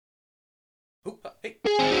Ooh, hey.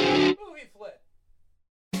 Movie flip.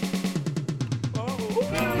 Here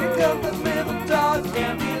comes the little dog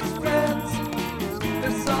and his friends.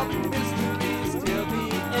 There's some mysteries till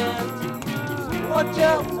the end. Watch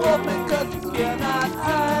out for me, cause you cannot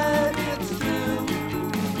hide. It's true.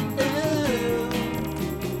 Ooh.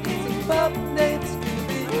 It's a pup named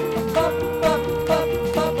Scooby. A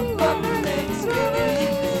pup named Scooby.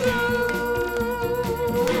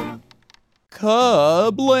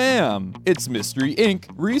 Kablam! It's Mystery Inc.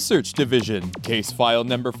 Research Division, case file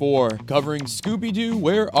number 4, covering Scooby-Doo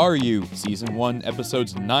Where Are You? Season 1,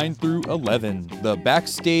 episodes 9 through 11, The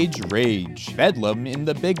Backstage Rage, Bedlam in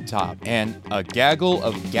the Big Top, and A Gaggle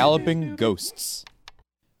of Galloping Ghosts.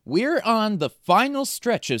 We're on the final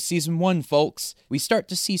stretch of Season 1, folks. We start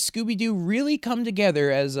to see Scooby-Doo really come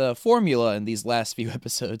together as a formula in these last few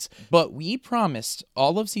episodes, but we promised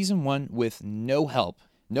all of Season 1 with no help.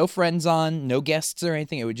 No friends on, no guests or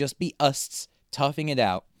anything. It would just be us toughing it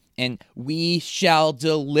out. And we shall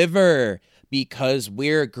deliver because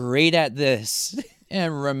we're great at this.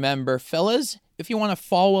 And remember, fellas, if you want to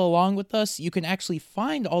follow along with us, you can actually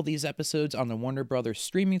find all these episodes on the Warner Brothers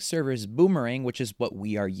streaming service Boomerang, which is what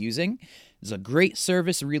we are using. It's a great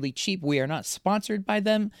service, really cheap. We are not sponsored by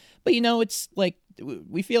them, but it's like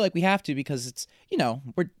we feel like we have to because it's,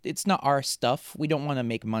 it's not our stuff. We don't want to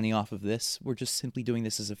make money off of this. We're just simply doing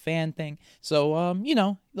this as a fan thing. So,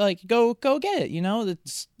 go get it.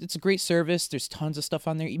 It's a great service. There's tons of stuff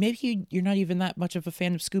on there. Maybe you're not even that much of a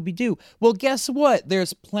fan of Scooby-Doo. Well, guess what?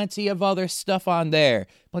 There's plenty of other stuff on there.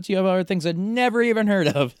 Plenty of other things I've never even heard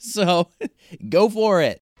of. So go for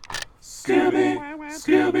it.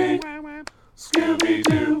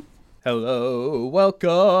 Scooby-Doo. Hello,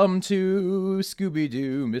 welcome to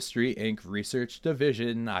Scooby-Doo Mystery Inc. Research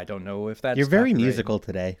Division. I don't know if that's You're very copyrighted. musical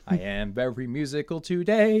today. I am very musical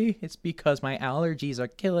today. It's because my allergies are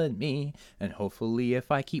killing me. And hopefully if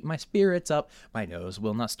I keep my spirits up, my nose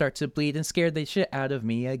will not start to bleed and scare the shit out of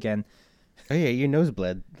me again. Oh yeah, your nose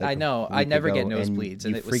bled. I know. I never get nosebleeds.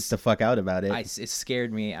 And you freaked the fuck out about it. It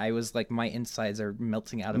scared me. I was like, my insides are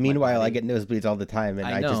melting out of Meanwhile, my I body. get nosebleeds all the time, and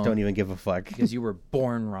I just know. don't even give a fuck. Because you were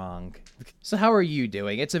born wrong. So how are you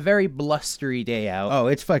doing? It's a very blustery day out. Oh,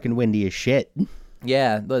 it's fucking windy as shit.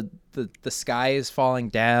 Yeah, the sky is falling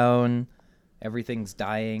down. Everything's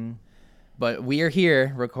dying. But we are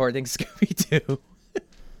here recording Scooby-Doo.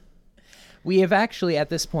 We have actually, at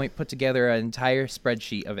this point, put together an entire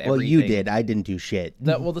spreadsheet of everything. Well, you did. I didn't do shit.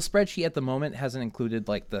 The spreadsheet at the moment hasn't included,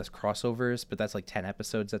 like, the crossovers, but that's, like, 10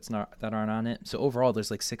 episodes that aren't on it. So overall, there's,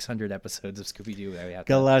 like, 600 episodes of Scooby-Doo that we have.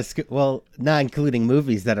 Got a lot of not including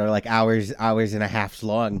movies that are like hours and a half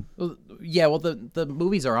long. Well, yeah, well, the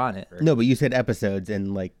movies are on it. No, but you said episodes,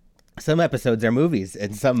 and like some episodes are movies,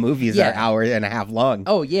 and some movies are hour and a half long.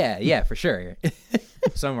 Oh, yeah, for sure.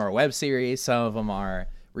 Some are web series, some of them are...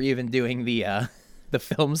 We're even doing the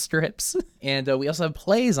film strips, and we also have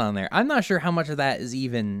plays on there. I'm not sure how much of that is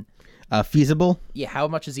even feasible. Yeah, how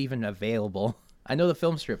much is even available? I know the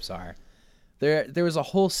film strips are. There was a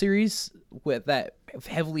whole series that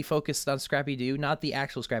heavily focused on Scrappy-Doo, not the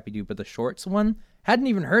actual Scrappy-Doo, but the shorts one. Hadn't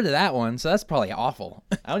even heard of that one, so that's probably awful.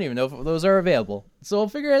 I don't even know if those are available. So we'll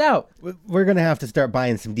figure it out. We're going to have to start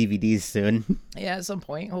buying some DVDs soon. Yeah, at some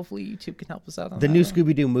point. Hopefully YouTube can help us out on The that new one.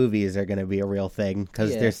 Scooby-Doo movies are going to be a real thing,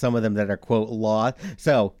 because Yeah. there's some of them that are, quote, law.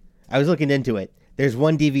 So, I was looking into it. There's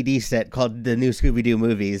one DVD set called The New Scooby-Doo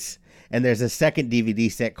Movies, and there's a second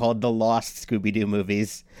DVD set called The Lost Scooby-Doo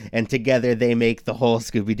Movies, and together they make the whole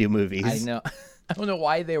Scooby-Doo movies. I know. I don't know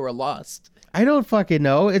why they were lost. I don't fucking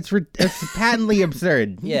know. It's patently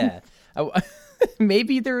absurd. Yeah.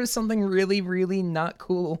 Maybe there was something really, really not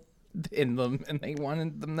cool in them, and they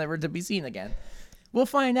wanted them never to be seen again. We'll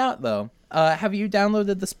find out, though. Have you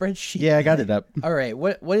downloaded the spreadsheet? Yeah, I got it up. All right.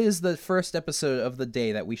 What is the first episode of the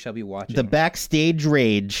day that we shall be watching? The Backstage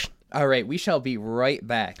Rage. All right. We shall be right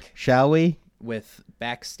back Shall we? with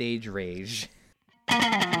Backstage Rage.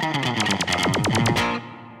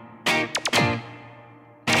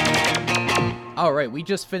 All right. We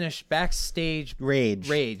just finished Backstage Rage.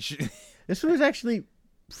 Rage. This was actually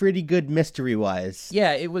pretty good mystery-wise.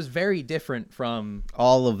 Yeah, it was very different from...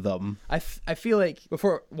 All of them. I feel like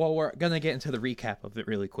we're gonna get into the recap of it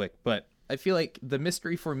really quick, but I feel like the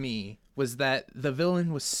mystery for me was that the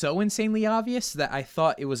villain was so insanely obvious that I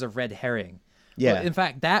thought it was a red herring. Yeah. Well, in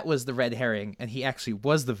fact, that was the red herring, and he actually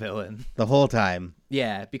was the villain. The whole time.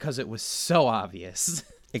 Yeah, because it was so obvious.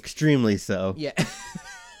 Extremely so. Yeah.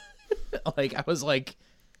 Like, I was like,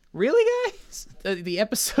 really, guys? The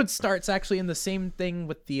episode starts actually in the same thing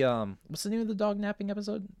with the, what's the name of the dog napping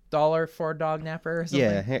episode? $1 for a dog napper or something?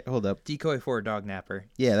 Yeah, hold up. Decoy for a dog napper.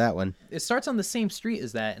 Yeah, that one. It starts on the same street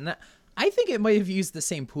as that, and that I think it might have used the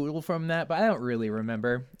same poodle from that, but I don't really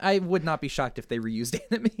remember. I would not be shocked if they reused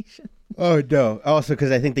animation. Oh, no. Also,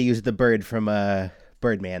 because I think they used the bird from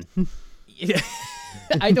Birdman. Yeah.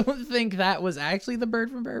 I don't think that was actually the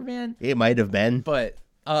bird from Birdman, It might have been. but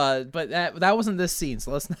that wasn't this scene.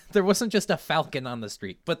 So there wasn't just a falcon on the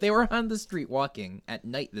street, but they were on the street walking at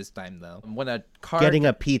night this time though. When a car Getting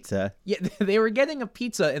a pizza. yeah, they were getting a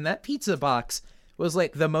pizza, and that pizza box was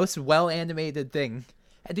like the most well animated thing.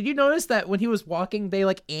 And did you notice that when he was walking, they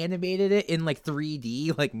like animated it in like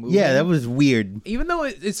 3D, like moving? Yeah, that was weird. Even though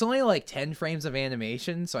it's only like 10 frames of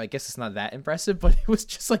animation, so I guess it's not that impressive, but it was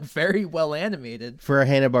just like very well animated. For a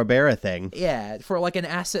Hanna-Barbera thing. Yeah, for like an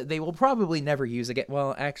asset they will probably never use again.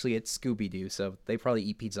 Well, actually, it's Scooby-Doo, so they probably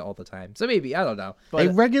eat pizza all the time. So maybe, I don't know. But They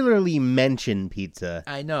regularly mention pizza.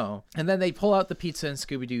 I know. And then they pull out the pizza, and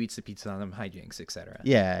Scooby-Doo eats the pizza on them, hijinks, etc.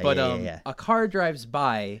 Yeah, But yeah. a car drives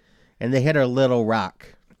by. And they hit a little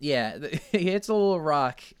rock. Yeah, he hits a little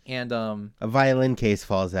rock, and A violin case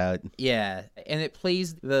falls out. yeah, and it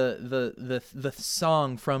plays the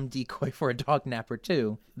song from Decoy for a Dog Napper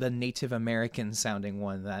 2, the Native American sounding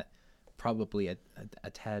one that probably a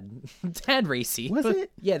tad racy. Was But,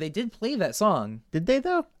 it? Yeah, they did play that song. Did they,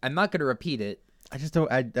 though? I'm not gonna repeat it. I just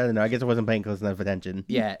don't, I don't know. I guess I wasn't paying close enough attention.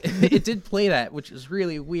 Yeah, it did play that, which is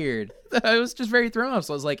really weird. I was just very thrown off,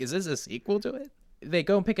 so I was like, is this a sequel to it? They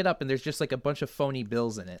go and pick it up, and there's just like a bunch of phony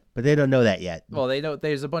bills in it. But they don't know that yet. Well, they know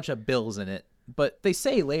there's a bunch of bills in it, but they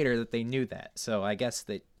say later that they knew that, so I guess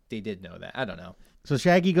they did know that. I don't know. So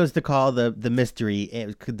Shaggy goes to call the mystery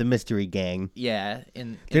gang. Yeah,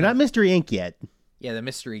 They're not Mystery Inc. yet, yeah, the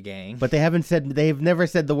mystery gang. but they've never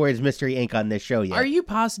said the words Mystery Inc. on this show yet. Are you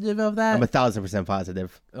positive of that? I'm 1,000%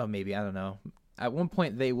 positive. Oh, maybe, I don't know. At one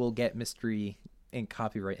point, they will get Mystery Inc.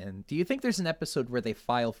 copyright in. Do you think there's an episode where they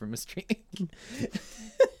file for Mystery Inc.?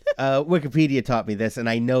 Wikipedia taught me this, and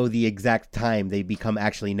I know the exact time they become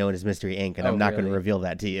actually known as Mystery Inc., and Oh, I'm not going to really? reveal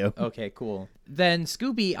that to you. Okay, cool. Then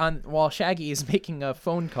Scooby, while Shaggy is making a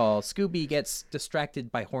phone call, Scooby gets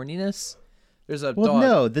distracted by horniness. There's a Well, dog.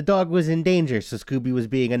 no, the dog was in danger, so Scooby was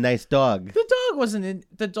being a nice dog. The dog wasn't in.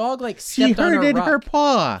 The dog like She stepped on a hurted rock. her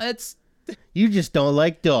paw. It's You just don't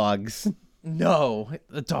like dogs. no.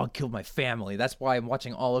 The dog killed my family. That's why I'm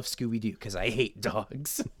watching all of Scooby-Doo, because I hate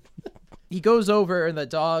dogs. He goes over and the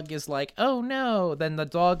dog is like, "Oh no!" Then the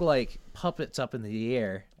dog like puppets up in the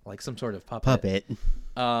air like some sort of puppet.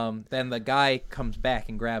 Then the guy comes back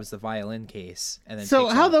and grabs the violin case and then. So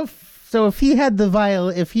takes how off. so if he had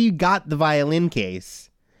if he got the violin case,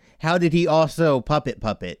 how did he also puppet?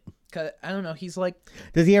 'Cause, I don't know. He's like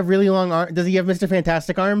Does he have really long arms? Does he have Mr.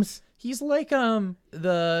 Fantastic arms?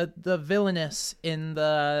 the villainess in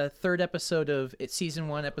the third episode of season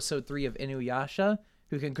 1, episode 3 of Inuyasha,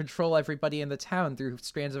 who can control everybody in the town through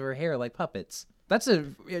strands of her hair like puppets. That's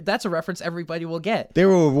a reference everybody will get. There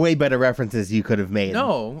were way better references you could have made.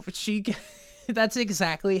 No, that's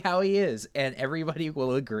exactly how he is, and everybody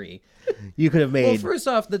will agree. You could have Well, made. first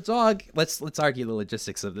off, the dog. Let's argue the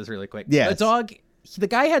logistics of this really quick. Yes. The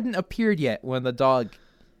guy hadn't appeared yet when the dog.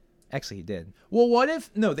 Actually, he did. Well, what if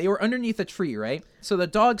they were underneath a tree, right? So the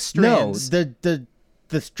dog No, strands.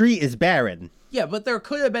 the street is barren. Yeah, but there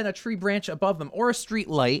could have been a tree branch above them or a street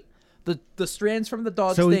light. The strands from the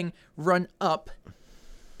dog's So- thing run up,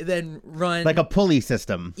 then run Like a pulley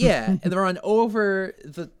system. yeah, and they run over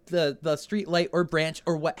the street light or branch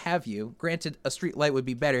or what have you. Granted, a street light would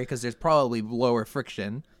be better because there's probably lower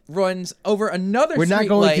friction. Runs over another. We're not street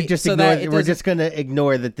going to light just so ignore. that it We're doesn't- just going to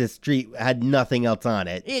ignore that this street had nothing else on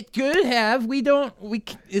it. It could have.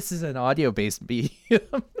 This is an audio-based medium.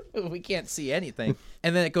 We can't see anything.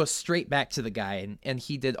 And then it goes straight back to the guy, and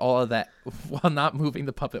he did all of that while not moving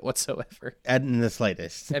the puppet whatsoever. In the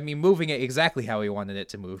slightest. I mean, moving it exactly how he wanted it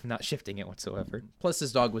to move, not shifting it whatsoever. Plus,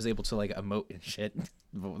 his dog was able to, like, emote and shit.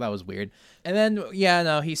 That was weird. And then,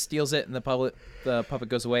 he steals it, and the puppet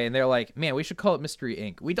goes away, and they're like, man, we should call it Mystery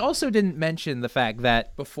Inc. We also didn't mention the fact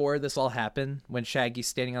that before this all happened, when Shaggy's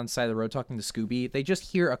standing on the side of the road talking to Scooby, they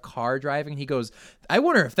just hear a car driving. He goes, I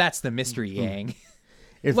wonder if that's the Mystery Gang.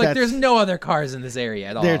 If Like, that's- there's no other cars in this area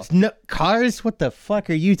at all. There's no cars. What the fuck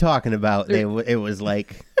are you talking about? It was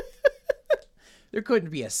like. There couldn't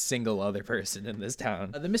be a single other person in this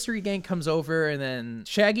town. The mystery gang comes over, and then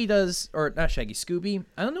Shaggy does, or not Shaggy, Scooby.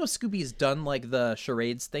 I don't know if Scooby's done like the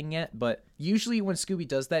charades thing yet, but usually when Scooby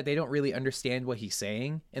does that, they don't really understand what he's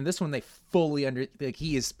saying. And this one, they fully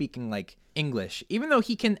he is speaking like English, even though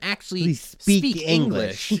he can actually speak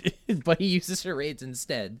English. but he uses charades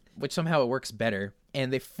instead, which somehow it works better.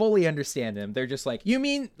 And they fully understand him. They're just like, you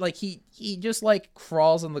mean like he just like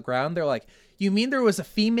crawls on the ground? They're like, you mean there was a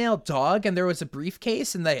female dog and there was a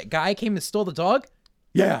briefcase and the guy came and stole the dog?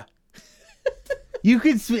 Yeah. You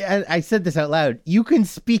can I said this out loud. You can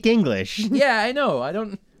speak English. Yeah, I know. I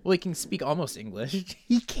don't. Well, he can speak almost English.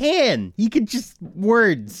 He can. He can just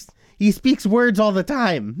words. He speaks words all the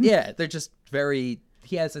time. Yeah, they're just very.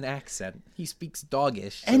 He has an accent. He speaks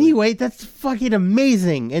doggish. So Anyway, that's fucking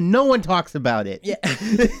amazing, and no one talks about it. yeah.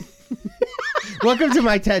 Welcome to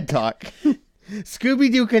my TED Talk.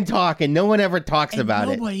 Scooby-Doo can talk, and no one ever talks about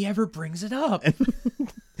it. Nobody ever brings it up.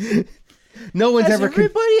 No one's Has ever.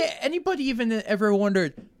 anybody even ever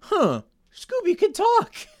wondered? Scooby can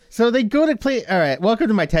talk, So they go to play. All right, welcome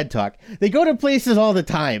to my TED Talk. They go to places all the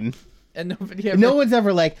time. and nobody ever. No one's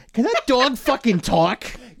ever like, can that dog fucking talk?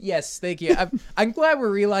 Yes, thank you. I'm glad we're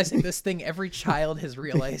realizing this thing every child has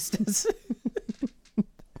realized.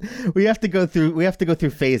 We have to go through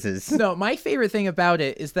phases. No, my favorite thing about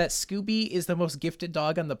it is that Scooby is the most gifted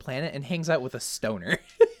dog on the planet and hangs out with a stoner.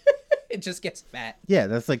 It just gets fat. Yeah,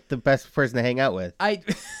 that's like the best person to hang out with.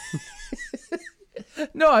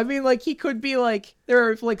 No, I mean, like, he could be like, there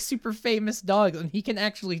are like super famous dogs and he can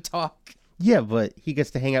actually talk. Yeah, but he gets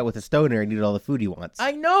to hang out with a stoner and eat all the food he wants.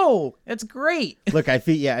 I know. It's great. Look, I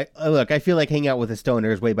feel like hanging out with a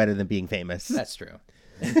stoner is way better than being famous. That's true.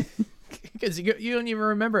 Because you don't even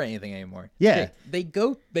remember anything anymore. Yeah.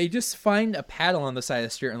 They just find a paddle on the side of the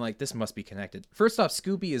street and like, this must be connected. First off,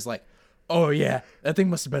 Scooby is like, oh yeah, that thing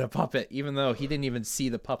must have been a puppet, even though he didn't even see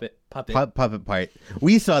the puppet. Puppet part.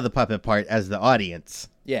 We saw the puppet part as the audience.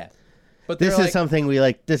 Yeah. But This they're is something we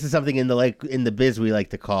like. This is something in the biz we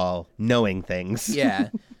like to call knowing things. Yeah.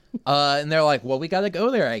 And they're like, well, we got to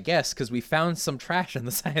go there, I guess, because we found some trash on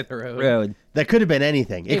the side of the road. That could have been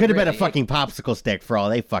anything. It could have been a really- fucking popsicle stick for all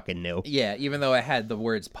they fucking knew. Yeah, even though it had the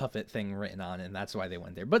words puppet thing written on it, and that's why they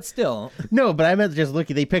went there. But still, No, but I meant just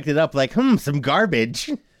looking. They picked it up like, some garbage.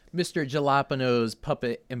 Mr. Jalapeno's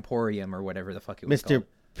Puppet Emporium or whatever the fuck it was Mr.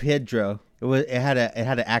 Pedro. It had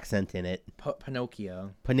an accent in it. called.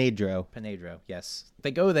 Pinocchio. Panedro. Yes.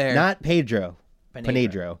 They go there. Not Pedro.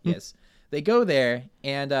 Panedro. Yes. They go there,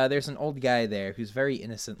 and there's an old guy there who's very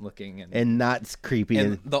innocent looking. And not creepy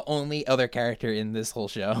and the only other character in this whole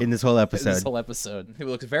show. in this whole episode. This whole episode, who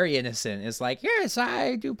looks very innocent, is like, yes,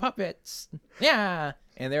 I do puppets. Yeah.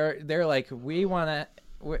 And they're like, we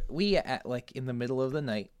at like in the middle of the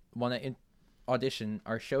night want to audition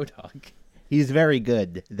our show dog. He's very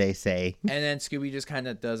good, they say. And then Scooby just kind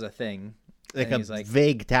of does a thing. Like and a he's like,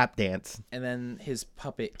 vague tap dance. and then his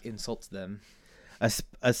puppet insults them. A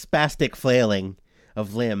spastic flailing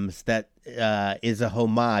of limbs that is a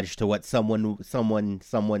homage to what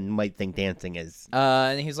someone might think dancing is.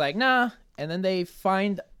 And he's like, nah. And then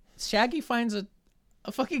Shaggy finds a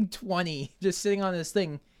fucking 20 just sitting on this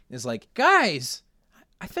thing. Is like, guys,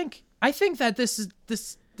 I think that this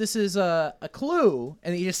is a clue.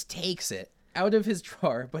 And he just takes it out of his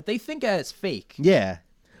drawer, but they think that it's fake. Yeah.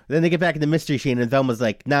 Then they get back in the mystery machine and Velma's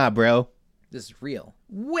like, nah, bro. This is real.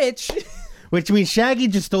 Which, Which means Shaggy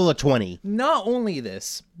just stole a 20. not only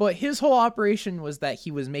this, but his whole operation was that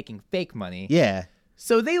he was making fake money. Yeah.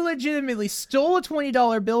 So they legitimately stole a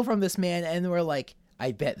 $20 bill from this man and were like,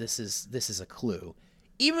 I bet this is a clue.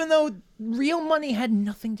 Even though real money had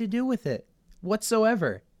nothing to do with it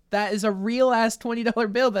whatsoever. That is a real ass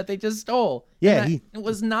 $20 bill that they just stole. Yeah, And it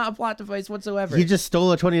was not a plot device whatsoever. He just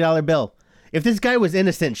stole a $20 bill. If this guy was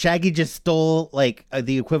innocent, Shaggy just stole like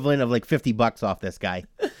the equivalent of like $50 off this guy.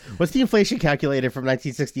 What's the inflation calculator from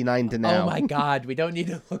 1969 to now? Oh my god, we don't need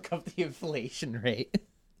to look up the inflation rate.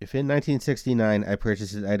 If in 1969 I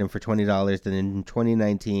purchased an item for $20, then in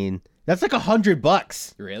 2019 that's like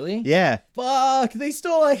 $100. Really? Yeah. Fuck, they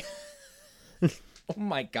stole like oh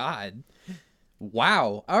my god.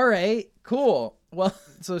 Wow. All right. Cool. Well,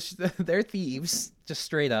 so they're thieves, just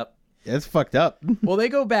straight up. That's fucked up. Well, they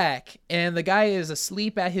go back, and the guy is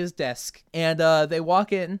asleep at his desk, and they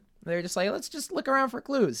walk in. They're just like, let's just look around for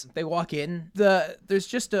clues. They walk in. There's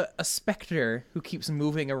just a specter who keeps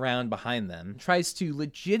moving around behind them, tries to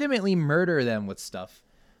legitimately murder them with stuff.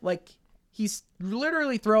 Like, he's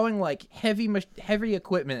literally throwing, like, heavy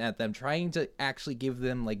equipment at them, trying to actually give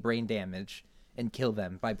them, like, brain damage and kill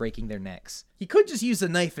them by breaking their necks. He could just use a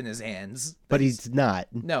knife in his hands. But he's not.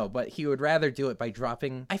 No, but he would rather do it by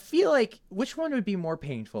dropping... I feel like, which one would be more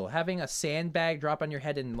painful? Having a sandbag drop on your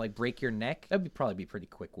head and, like, break your neck? That would probably be pretty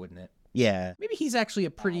quick, wouldn't it? Yeah. Maybe he's actually a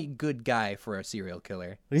pretty good guy for a serial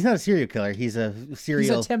killer. But he's not a serial killer. He's a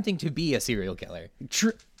serial... He's attempting to be a serial killer.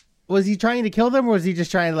 Was he trying to kill them, or was he just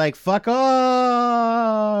trying to, like, fuck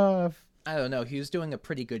off? I don't know. He was doing a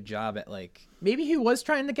pretty good job at, like... Maybe he was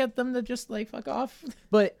trying to get them to just, like, fuck off.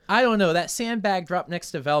 But I don't know. That sandbag dropped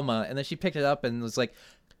next to Velma, and then she picked it up and was like,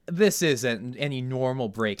 this isn't any normal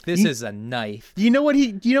break. This is a knife. Do you know what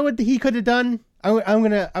he could have done? I'm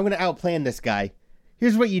gonna outplan this guy.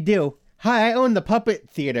 Here's what you do. Hi, I own the puppet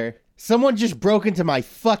theater. Someone just broke into my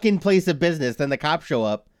fucking place of business. Then the cops show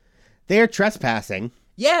up. They're trespassing.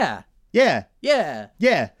 Yeah. Yeah. Yeah.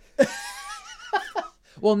 Yeah.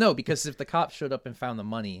 Well, no, because if the cops showed up and found the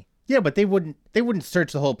money, Yeah, but they wouldn't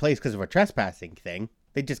search the whole place because of a trespassing thing.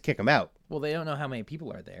 They'd just kick them out. well, they don't know how many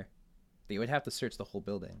people are there. They would have to search the whole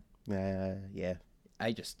building. Yeah.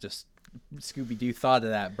 I just Scooby-Doo thought of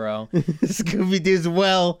that, bro. Scooby-Doo's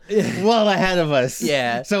well ahead of us.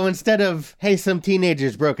 Yeah. So instead of, hey, some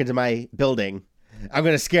teenagers broke into my building, I'm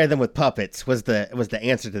going to scare them with puppets was the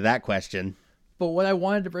answer to that question. But what I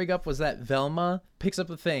wanted to bring up was that Velma picks up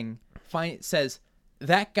the thing, says,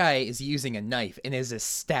 that guy is using a knife and is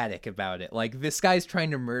ecstatic about it. Like, this guy's trying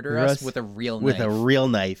to murder us with a real knife. With a real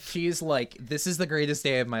knife. She's like, this is the greatest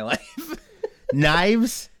day of my life.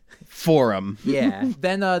 Knives for 'em. Yeah.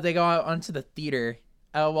 Then they go out onto the theater.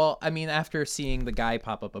 Well, I mean, after seeing the guy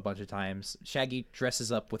pop up a bunch of times, Shaggy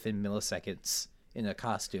dresses up within milliseconds in a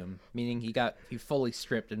costume, meaning he fully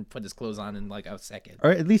stripped and put his clothes on in like a second. Or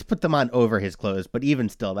at least put them on over his clothes. But even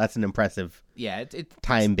still, that's an impressive Yeah.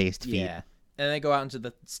 time-based feat. Yeah. And they go out into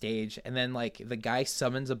the stage, and then like the guy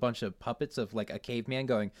summons a bunch of puppets of like a caveman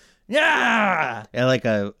going, yeah, And like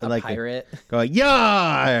a pirate, going,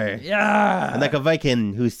 yar! yeah, And like a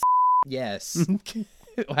Viking who's yes.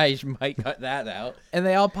 I might cut that out. And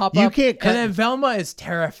they all pop You up. can't cut- And then Velma is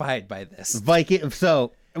terrified by this. Viking.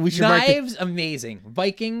 So we should write Knives, amazing.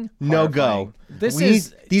 Viking, no horrifying. go.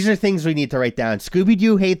 These are things we need to write down.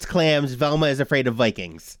 Scooby-Doo hates clams. Velma is afraid of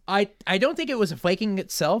Vikings. I don't think it was a Viking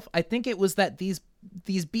itself. I think it was that these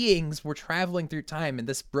beings were traveling through time, and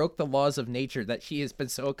this broke the laws of nature that she has been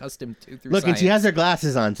so accustomed to through Look, science. and she has her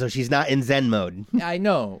glasses on, so she's not in Zen mode. I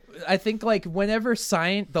know. I think like whenever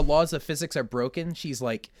the laws of physics are broken, she's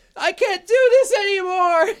like, I can't do this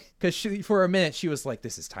anymore. Because for a minute she was like,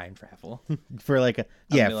 this is time travel. For like a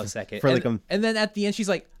Millisecond. For like a and then at the end she's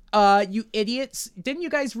like, you idiots! Didn't you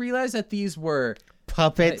guys realize that these were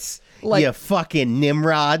puppets, like- you fucking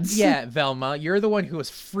Nimrods. Yeah, Velma, you're the one who was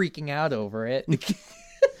freaking out over it.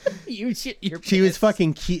 You shit your pants. She was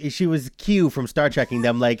fucking she was Q from Star Trekking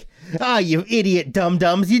them like, you idiot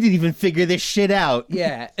dum-dums, you didn't even figure this shit out.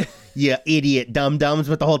 Yeah. You idiot dum-dums,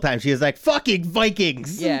 but the whole time she was like, fucking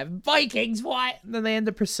Vikings. Yeah, Vikings, what? And then they end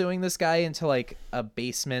up pursuing this guy into like a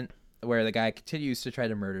basement where the guy continues to try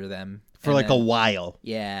to murder them. For like a while.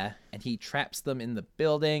 Yeah, and he traps them in the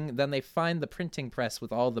building. Then they find the printing press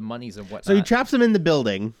with all the monies and whatnot. So he traps them in the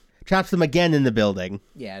building, traps them again in the building.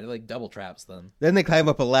 Yeah, he like double traps them. Then they climb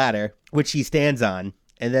up a ladder, which he stands on,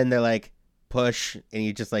 and then they're like, push, and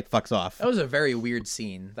he just like fucks off. That was a very weird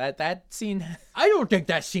scene. That scene, I don't think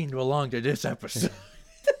that scene belonged to this episode.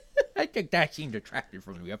 I think that scene detracted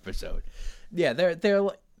from the episode. Yeah,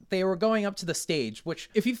 they were going up to the stage, which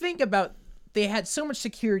if you think about, they had so much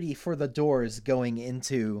security for the doors going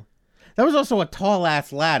into. That was also a tall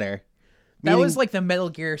ass ladder. That was like the Metal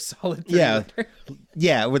Gear Solid 3 Yeah. ladder.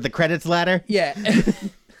 Yeah, with the credits ladder. Yeah.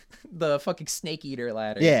 The fucking Snake Eater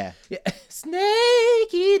ladder. Yeah.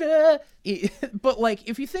 Snake Eater. But like,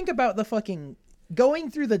 if you think about the fucking going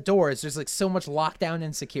through the doors, there's like so much lockdown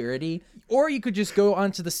and security. Or you could just go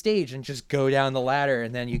onto the stage and just go down the ladder,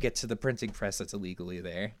 and then you get to the printing press that's illegally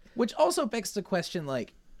there. Which also begs the question,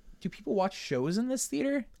 like, do people watch shows in this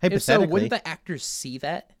theater? If so, Hypothetically. wouldn't the actors see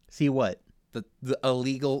that? See what? The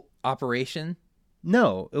illegal operation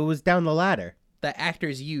No, it was down the ladder. that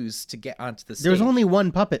actors use to get onto the stage? There was only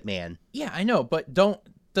one puppet man. Yeah, I know, but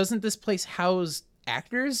doesn't this place house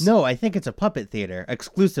actors? No, I think it's a puppet theater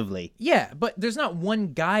exclusively. Yeah, but there's not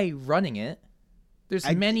one guy running it. There's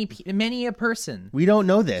many a person. We don't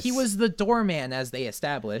know this. He was the doorman, as they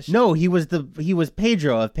established. No, he was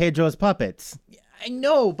Pedro of Pedro's Puppets. I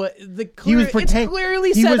know, but it's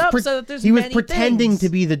clearly he set was up pre- so that there's he was many pretending things. to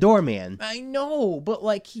be the doorman. I know, but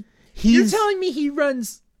like you're telling me he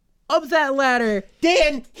runs up that ladder?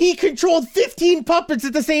 Dan, he controlled 15 puppets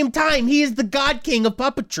at the same time. He is the god king of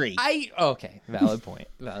puppetry. Okay, valid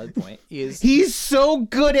point. He's so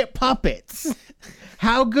good at puppets.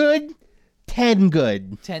 How good? 10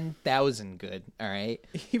 good. 10,000 good. All right.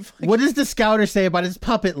 What does the scouter say about his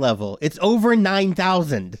puppet level? It's over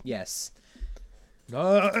 9,000. Yes.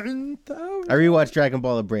 9,000. I rewatched Dragon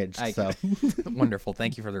Ball Abridged, so. Wonderful.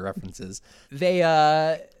 Thank you for the references. They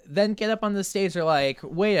then get up on the stage. They're like,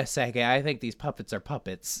 wait a second. I think these puppets are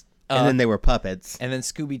puppets. And then they were puppets. And then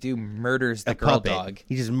Scooby-Doo murders the A girl puppet. dog.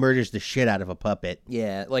 He just murders the shit out of a puppet.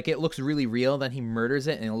 Yeah, like it looks really real, then he murders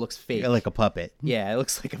it and it looks fake. Like a puppet. Yeah, it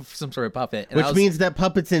looks like some sort of puppet. And Which means that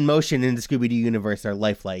puppets in motion in the Scooby-Doo universe are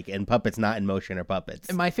lifelike, and puppets not in motion are puppets.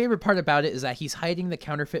 And my favorite part about it is that he's hiding the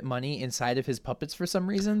counterfeit money inside of his puppets for some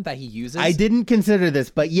reason that he uses. I didn't consider this,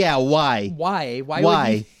 but yeah, why? Why? Why?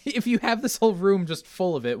 Why? If you have this whole room just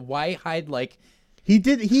full of it, why hide like He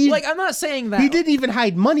I'm not saying that He didn't even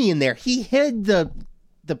hide money in there. He hid the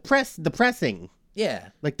pressing. Yeah.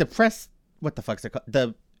 Like the press, what the fuck's it called?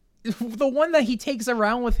 The one that he takes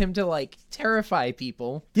around with him to like terrify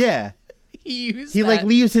people. Yeah. He like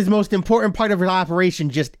leaves his most important part of his operation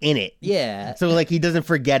just in it. Yeah. So like he doesn't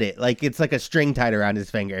forget it. Like it's like a string tied around his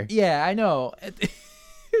finger. Yeah, I know.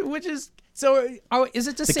 Which is so. Is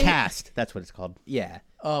it to The say cast? That's what it's called. Yeah.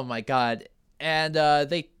 Oh my god. And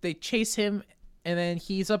they chase him, and then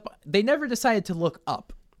he's up. They never decided to look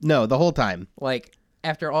up. No, the whole time. Like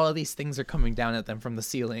after all of these things are coming down at them from the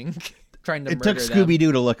ceiling, trying to It murder took them.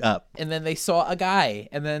 Scooby-Doo to look up. And then they saw a guy,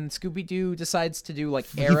 and then Scooby-Doo decides to do like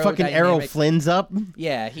He fucking arrow Flynn's up.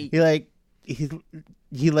 Yeah, he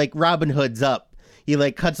like Robin Hood's up. He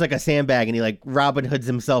like cuts like a sandbag and he like Robin Hoods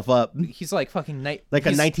himself up. He's like fucking a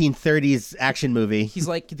 1930s action movie. He's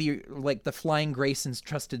like the Flying Grayson's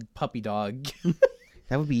trusted puppy dog.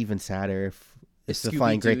 That would be even sadder if the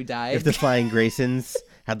Scooby-Doo died. If the Flying Graysons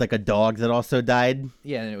had like a dog that also died.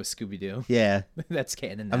 Yeah, and it was Scooby-Doo. Yeah. That's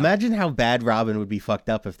canon now. Imagine how bad Robin would be fucked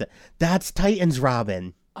up if that's Titans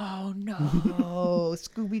Robin. Oh no,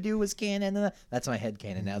 Scooby-Doo was canon. That's my head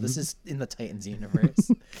canon now. This is in the Titans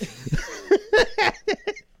universe.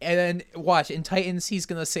 And then watch in Titans, he's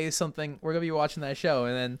gonna say something. We're gonna be watching that show,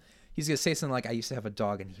 and then he's gonna say something like, "I used to have a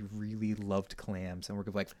dog, and he really loved clams." And we're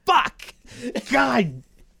gonna be like, "Fuck, God,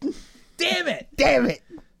 damn it!"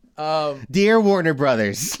 Dear Warner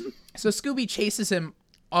Brothers. So Scooby chases him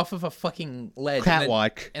off of a fucking ledge.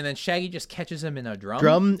 Catwalk. And then Shaggy just catches him in a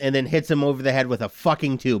Drum and then hits him over the head with a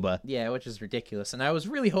fucking tuba. Yeah, which is ridiculous. And I was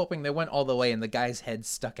really hoping they went all the way and the guy's head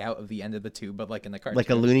stuck out of the end of the tube, but like in the cartoon.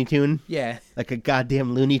 Like a Looney Tune? Yeah. Like a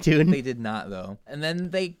goddamn Looney Tune? They did not, though. And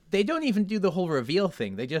then they don't even do the whole reveal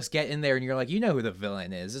thing. They just get in there and you're like, you know who the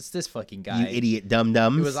villain is. It's this fucking guy. You idiot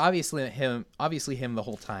dum-dums. It was obviously him the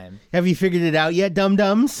whole time. Have you figured it out yet,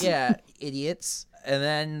 dum-dums? Yeah, idiots. And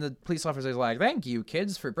then the police officer's like, "Thank you,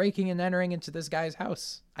 kids, for breaking and entering into this guy's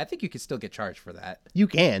house." I think you could still get charged for that. You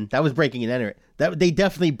can. That was breaking and entering. They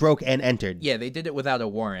definitely broke and entered. Yeah, they did it without a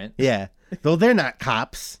warrant. Yeah. Though they're not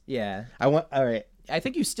cops. Yeah. All right. I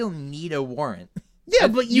think you still need a warrant. Yeah,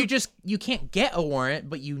 but you can't get a warrant,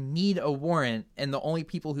 but you need a warrant, and the only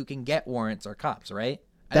people who can get warrants are cops, right?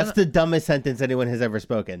 That's the dumbest sentence anyone has ever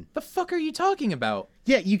spoken. The fuck are you talking about?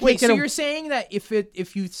 Yeah, you can't Wait, get so you're saying that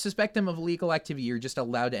if you suspect them of illegal activity, you're just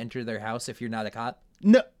allowed to enter their house if you're not a cop?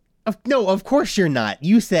 No, of course you're not.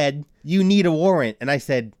 You said you need a warrant, and I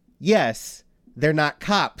said, yes, they're not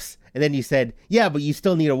cops. And then you said, yeah, but you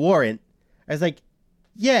still need a warrant. I was like,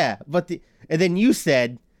 yeah, and then you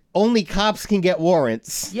said, only cops can get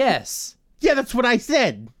warrants. Yes. Yeah, that's what I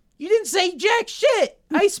said. You didn't say jack shit.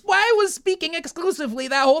 I was speaking exclusively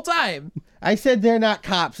that whole time. I said they're not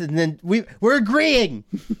cops, and then we're agreeing.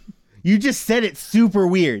 You just said it super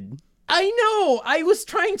weird. I know. I was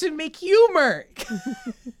trying to make humor.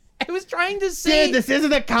 I was trying to say... Dude, this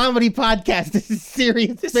isn't a comedy podcast. This is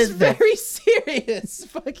serious business. This is very serious.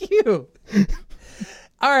 Fuck you.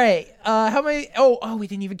 All right. How many... Oh, we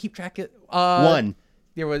didn't even keep track of... One.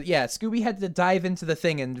 There was... Yeah, Scooby had to dive into the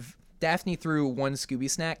thing, and Daphne threw one Scooby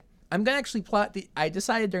snack. I'm going to actually plot I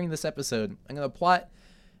decided during this episode, I'm going to plot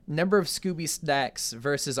number of Scooby snacks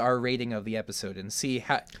versus our rating of the episode and see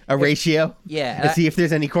how... ratio? Yeah. And see if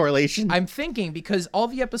there's any correlation? I'm thinking because all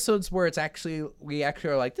the episodes where we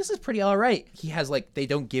actually are like, this is pretty all right. He has like, they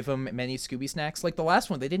don't give him many Scooby snacks. Like the last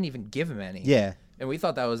one, they didn't even give him any. Yeah. And we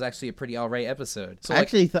thought that was actually a pretty all right episode. So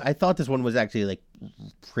I thought this one was actually like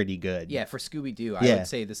pretty good. Yeah, for Scooby-Doo, I would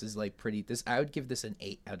say this is like pretty... I would give this an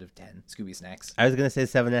 8 out of 10, Scooby Snacks. I was going to say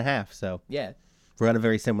 7.5, so... Yeah. We're on a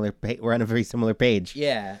very similar page.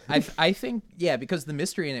 Yeah, I think, because the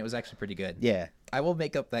mystery in it was actually pretty good. Yeah. I will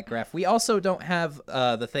make up that graph. We also don't have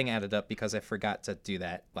the thing added up because I forgot to do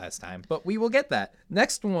that last time, but we will get that.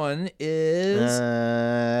 Next one is...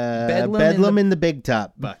 Bedlam in the Big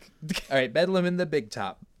Top. Buck. All right, Bedlam in the Big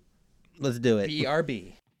Top. Let's do it.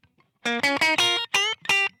 BRB.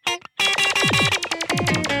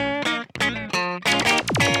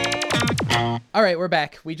 All right, we're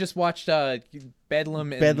back. We just watched Bedlam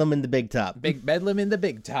Bedlam in the Big Top. Big Bedlam in the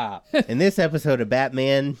Big Top. In this episode of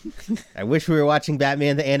Batman, I wish we were watching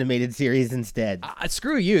Batman the Animated Series instead.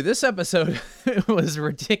 Screw you. This episode was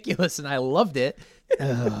ridiculous, and I loved it.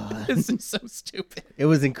 This is so stupid. It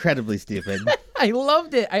was incredibly stupid. I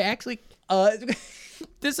loved it. I actually...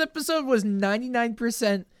 this episode was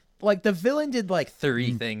 99%... Like, the villain did, like,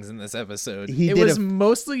 3 things in this episode. It was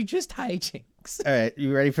mostly just hijinks. All right,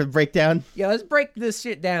 you ready for the breakdown? Yeah, let's break this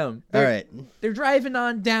shit down. All right. They're driving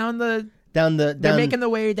on down the... They're making the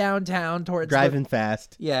way downtown towards... Driving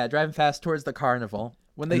fast. Yeah, driving fast towards the carnival.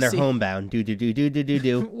 When they're homebound. Do.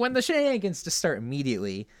 When the shenanigans just start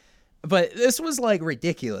immediately. But this was, like,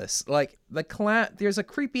 ridiculous. Like, the clown... There's a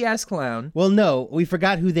creepy-ass clown. Well, no, we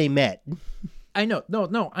forgot who they met. I know.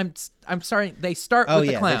 No, I'm sorry. They start with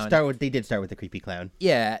the clown. They did start with the creepy clown.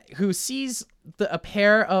 Yeah, who sees a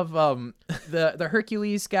pair of the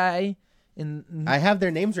Hercules guy in... I have their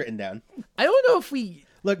names written down. I don't know if we...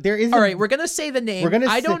 Look, there is... All right, we're going to say the name.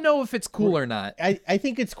 I don't know if it's cool or not. I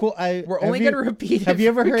think it's cool. We're only going to repeat it. Have you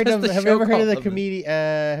ever heard of the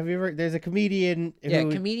comedian... There's a comedian who... Yeah,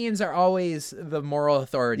 comedians are always the moral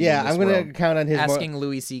authority. Yeah, in this I'm going to world. count on his... Asking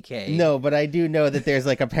Louis C.K. No, but I do know that there's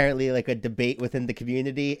like apparently like a debate within the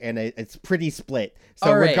community, and it's pretty split.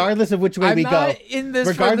 So regardless of which way we go,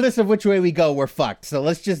 of which way we go, we're fucked. So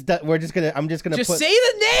I'm just gonna say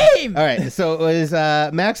the name. All right. So it was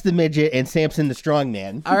Max the Midget and Samson the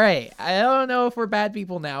Strongman. All right. I don't know if we're bad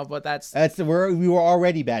people now, but we were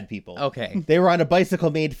already bad people. Okay. They were on a bicycle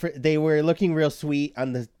they were looking real sweet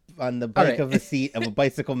on the bike of a seat of a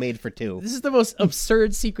bicycle made for 2. This is the most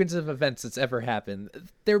absurd sequence of events that's ever happened.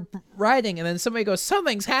 They're riding, and then somebody goes,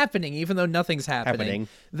 something's happening, even though nothing's happening.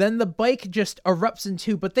 Then the bike just erupts in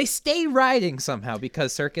 2, but they stay riding somehow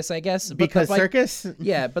because circus, I guess. Circus?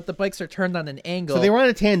 Yeah, but the bikes are turned on an angle. So they were on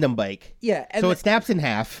a tandem bike. Yeah. So it snaps in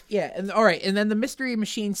half. Yeah, and all right, and then the mystery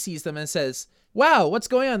machine sees them and says... Wow, what's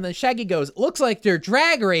going on? Then Shaggy goes, looks like they're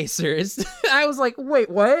drag racers. I was like, wait,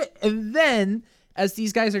 what? And then, as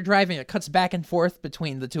these guys are driving, it cuts back and forth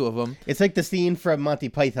between the 2 of them. It's like the scene from Monty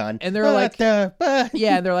Python. And they're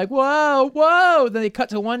yeah, and they're like, whoa. Then they cut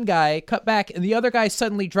to one guy, cut back, and the other guy's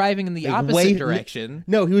suddenly driving in the opposite direction.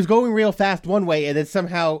 No, he was going real fast one way, and then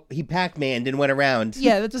somehow he Pac-Man'd and went around.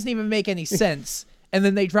 Yeah, that doesn't even make any sense. And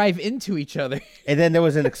then they drive into each other. And then there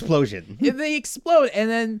was an explosion. And they explode, and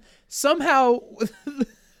then somehow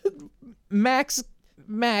Max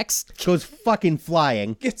goes fucking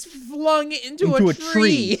flying. Gets flung into a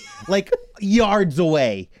tree. Like yards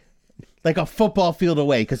away. Like a football field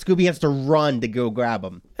away, because Scooby has to run to go grab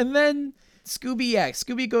him. And then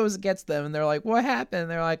Scooby goes and gets them, and they're like, what happened?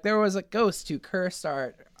 And they're like, there was a ghost who cursed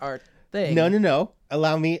our thing. No.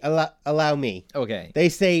 Allow me. Okay. They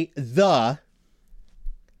say the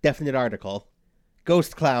definite article.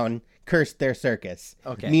 Ghost clown cursed their circus.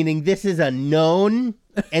 Okay. Meaning this is a known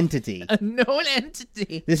entity. A known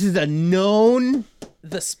entity. This is a known...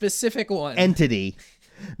 The specific one. Entity.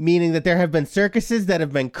 Meaning that there have been circuses that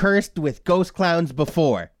have been cursed with ghost clowns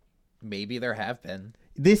before. Maybe there have been.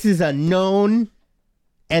 This is a known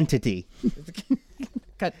entity.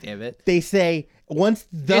 God damn it. They say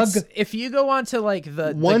if you go on to like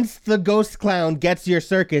the ghost clown gets your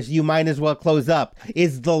circus, you might as well close up,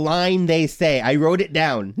 is the line they say. I wrote it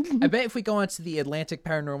down. I bet if we go onto the Atlantic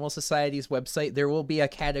Paranormal Society's website, there will be a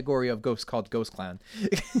category of ghosts called Ghost Clown.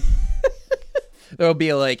 There'll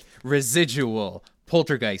be like residual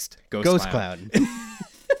poltergeist ghost clown.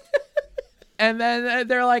 And then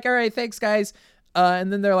they're like, all right, thanks guys.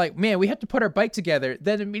 And then they're like, man, we have to put our bike together.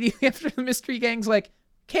 Then immediately after, the mystery gang's like,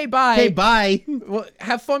 okay, bye. Okay, bye. Well,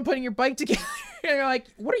 have fun putting your bike together. And you're like,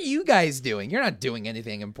 what are you guys doing? You're not doing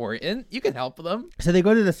anything important. You can help them. So they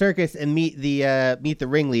go to the circus and meet the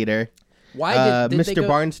ringleader. Why did Mr.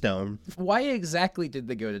 Barnstone. Why exactly did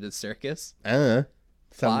they go to the circus?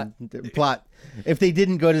 Plot. If they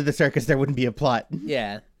didn't go to the circus, there wouldn't be a plot.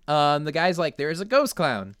 Yeah. The guy's like, there's a ghost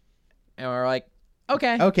clown. And we're like,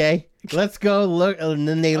 okay, let's go look. And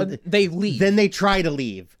then they leave. Then they try to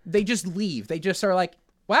leave. They just leave. They just are like,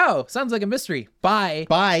 wow, sounds like a mystery. Bye.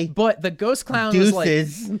 But the ghost clown was like,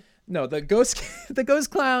 no, the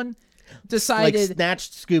ghost clown decided, like,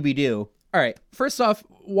 snatched Scooby-Doo. All right. First off,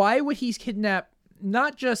 why would he kidnap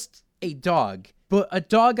not just a dog, but a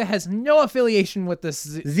dog that has no affiliation with this?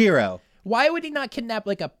 Zero. Why would he not kidnap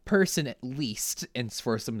like a person at least and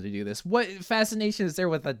force them to do this? What fascination is there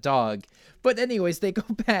with a dog? But anyways, they go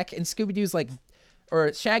back and Scooby-Doo's like,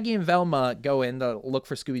 or Shaggy and Velma go in to look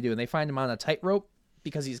for Scooby-Doo and they find him on a tightrope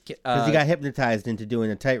because he got hypnotized into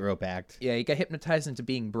doing a tightrope act. Yeah, he got hypnotized into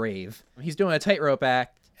being brave. He's doing a tightrope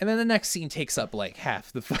act And then the next scene takes up like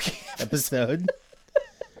half the fucking Episode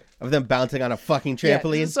of them bouncing on a fucking Yeah,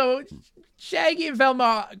 trampoline. so Shaggy and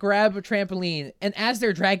Velma grab a trampoline, and as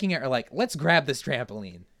they're dragging it, are like, "Let's grab this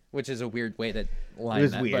trampoline," which is a weird way to line It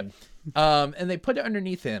was that. weird. But, and they put it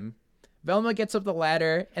underneath him. Velma gets up the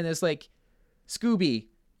ladder and is like, "Scooby,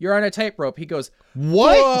 you're on a tightrope." He goes,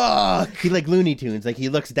 What? He like Looney Tunes. Like he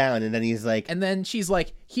looks down and then he's like, and then she's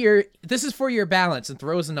like, "Here, this is for your balance," and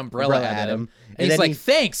throws an umbrella at him. And And he's then like, he-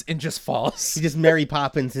 "Thanks," and just falls. he just Mary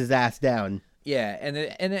Poppins his ass down. Yeah, and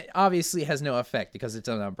it obviously has no effect because it's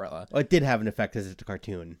an umbrella. Well, it did have an effect because it's a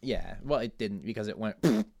cartoon. Yeah, well, it didn't because it went.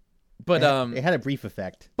 But It had a brief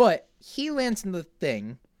effect. But he lands in the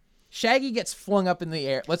thing. Shaggy gets flung up in the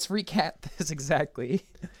air. Let's recap this exactly.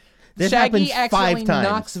 This Shaggy happens accidentally 5 times.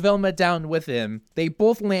 knocks Velma down with him. They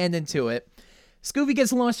both land into it. Scooby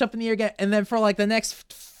gets launched up in the air again, and then for like the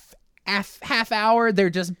next half hour, they're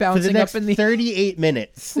just For the bouncing next up in the 38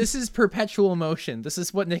 minutes, This is perpetual motion. This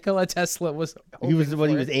is what Nikola Tesla was he was hoping what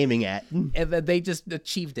he for. was aiming at. And then they just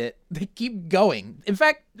achieved it. They keep going. In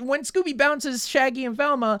fact, when Scooby bounces Shaggy and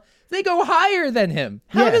Velma, they go higher than him.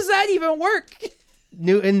 How Yeah. does that even work?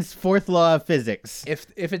 Newton's fourth law of physics. If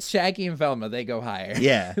it's Shaggy and Velma, they go higher.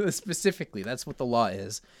 Yeah. Specifically, that's what the law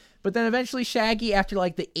is. But then eventually Shaggy, after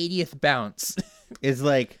like the 80th bounce, Is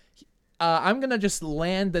like, I'm gonna just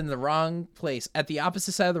land in the wrong place at the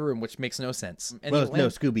opposite side of the room, which makes no sense. And well, he no,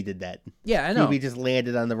 lands- Scooby did that. yeah, I know. Scooby just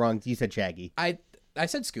landed on the wrong. You said Shaggy I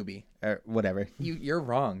said Scooby. or whatever. You're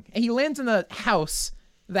wrong. And he lands in a house.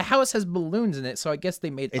 The house has balloons in it, so I guess they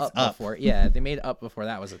made It's up up. before. Yeah, they made up before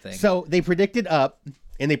that was a thing. So they predicted Up,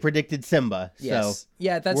 and they predicted Simba. yes. So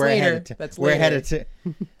Yeah, that's we're later. ahead. That's We're later. ahead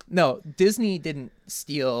of. No, Disney didn't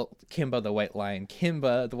steal Kimba the White Lion.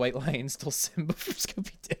 Kimba the White Lion stole Simba from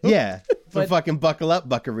Scooby-Doo. Yeah. So But- fucking buckle up,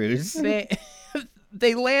 buckaroos.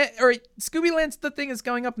 They land, or Scooby lands. The thing is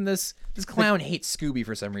going up, and this clown hates Scooby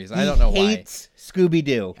for some reason. I don't know why. Hates Scooby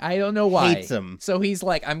Doo. I don't know why. Hates him. So he's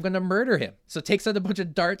like, I'm gonna murder him. So takes out a bunch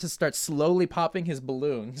of darts and starts slowly popping his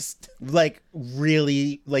balloons. Like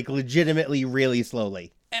really, like legitimately, really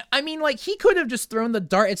slowly. I mean, like, he could have just thrown the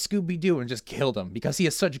dart at Scooby-Doo and just killed him because he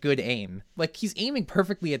has such good aim. Like, he's aiming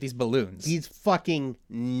perfectly at these balloons. He's fucking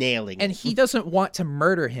nailing it. And he doesn't want to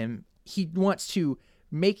murder him. He wants to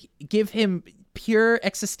give him pure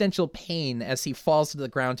existential pain as he falls to the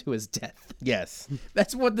ground to his death. Yes.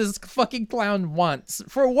 That's what this fucking clown wants.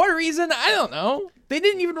 For what reason? I don't know. They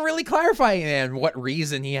didn't even really clarify what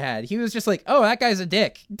reason he had. He was just like, oh, that guy's a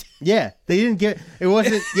dick. Yeah. They didn't get. It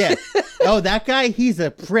wasn't. Yeah. Oh, that guy. He's a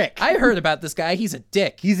prick. I heard about this guy. He's a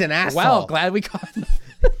dick. He's an asshole. Well, glad we caught him.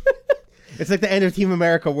 It's like the end of Team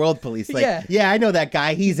America World Police. Like, Yeah. yeah, I know that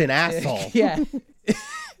guy. He's an asshole. Yeah.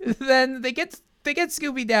 Then they get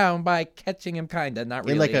Scooby down by catching him, kinda, not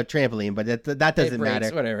really. In like a trampoline, but that It doesn't breaks,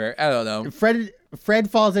 matter. Whatever. I don't know. Fred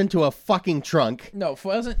falls into a fucking trunk No,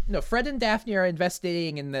 Fred and Daphne are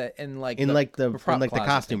investigating in the prop closet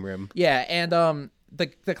costume thing. room Yeah, and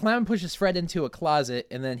the clown pushes Fred into a closet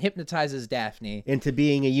and then hypnotizes Daphne, into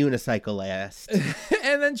being a unicyclist.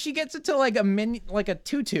 and then she gets into like a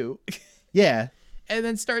tutu, Yeah. and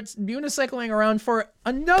then starts unicycling around for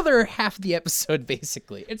another half the episode.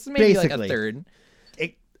 Basically, it's maybe like a Basically. third.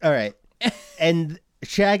 All right. And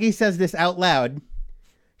Shaggy says this out loud.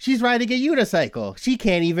 She's riding a unicycle. She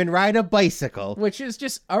can't even ride a bicycle. Which is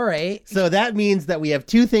just all right. So that means that we have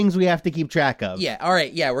 2 things we have to keep track of. Yeah, all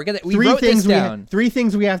right. Yeah, we Three wrote things this down. 3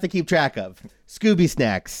 things we have to keep track of. Scooby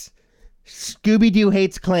snacks. Scooby-Doo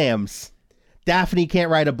hates clams. Daphne can't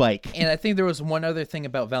ride a bike. And I think there was one other thing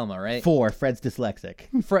about Velma, right? 4, Fred's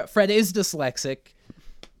dyslexic. Fred is dyslexic,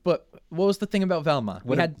 but what was the thing about Velma?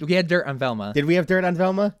 We had dirt on Velma. Did we have dirt on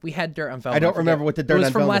Velma? We had dirt on Velma. I don't forget. remember what the dirt It was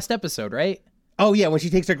on from Velma- last episode, right? Oh yeah, when she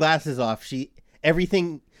takes her glasses off, she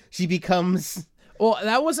becomes. Well,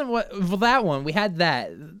 that wasn't that one. We had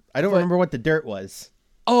that. I don't remember what the dirt was.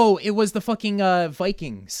 Oh, it was the fucking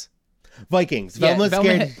Vikings. Vikings. Yeah, Velma's Velma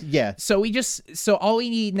scared. had- Yeah. So all we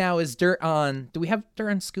need now is dirt on. Do we have dirt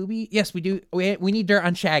on Scooby? Yes, we do. We need dirt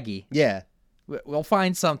on Shaggy. Yeah. We'll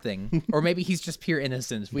find something, or maybe he's just pure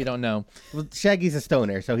innocence. We don't know. Well, Shaggy's a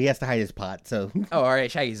stoner, so he has to hide his pot. So Oh, all right.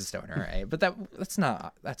 Shaggy's a stoner, all right. But that's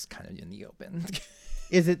not. That's kind of in the open.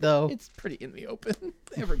 is it though? It's pretty in the open.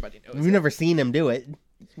 Everybody knows. We've it. never seen him do it.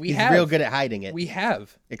 We He's have. real good at hiding it. We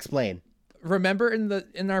have. Explain. Remember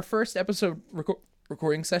in our first episode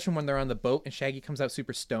recording session when they're on the boat and Shaggy comes out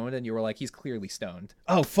super stoned and you were like, he's clearly stoned.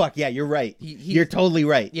 Oh fuck yeah, you're right. He- You're totally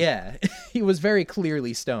right. Yeah, he was very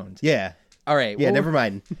clearly stoned. Yeah. All right. Yeah. well, Never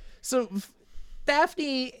mind. So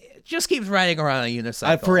Daphne just keeps riding around on a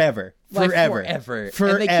unicycle. Forever. Like, Forever.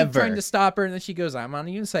 And they keep trying to stop her, and then she goes, I'm on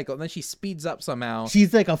a unicycle, and then she speeds up somehow.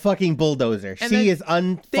 She's like a fucking bulldozer. And She then is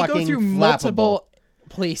unfucking They go through flappable. multiple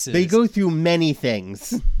places. They go through many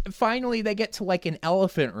things. Finally, they get to like an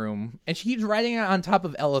elephant room, and she keeps riding on top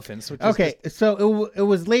of elephants. Which is Okay, so it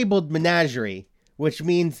was labeled menagerie, which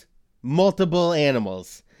means multiple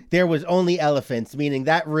animals. There was only elephants, meaning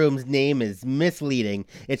that room's name is misleading.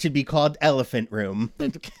 It should be called Elephant Room.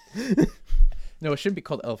 No, it shouldn't be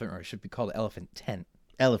called Elephant Room. It should be called Elephant Tent.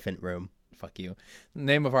 Elephant Room. Fuck you.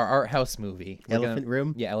 Name of our art house movie. Elephant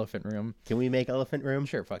Room? Yeah, Elephant Room. Can we make Elephant Room?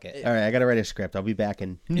 Sure, fuck it. All right, I gotta write a script. I'll be back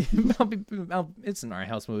in. It's an art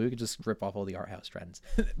house movie. We could just rip off all the art house trends.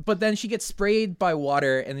 But then she gets sprayed by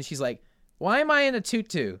water, and then she's like, why am I in a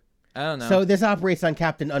tutu? I don't know. So this operates on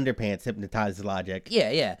Captain Underpants hypnotized logic.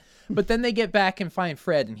 Yeah. But then they get back and find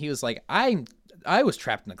Fred, and he was like, I was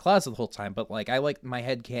trapped in the closet the whole time, but like I like my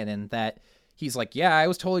headcanon that he's like, yeah, I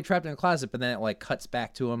was totally trapped in a closet, but then it like cuts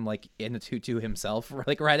back to him like in a tutu himself,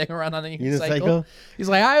 like riding around on a unicycle. Unicycle? He's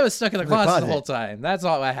like, I was stuck in the closet the whole time. That's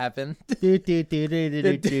all that happened.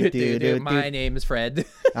 My name is Fred.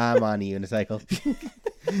 I'm on a unicycle.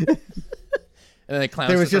 And then the clown's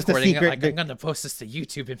There was just a recording secret it, like, that- I'm going to post this to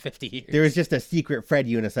YouTube in 50 years. There was just a secret Fred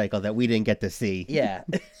unicycle that we didn't get to see. Yeah.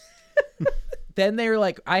 Then they were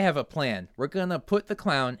like, I have a plan. We're going to put the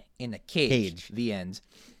clown in a cage. The end.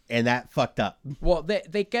 And that fucked up. Well,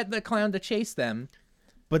 they get the clown to chase them.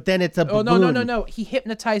 But then it's a Oh, baboon. no. He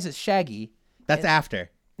hypnotizes Shaggy. That's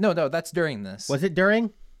after. No, that's during this. Was it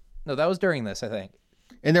during? No, that was during this, I think.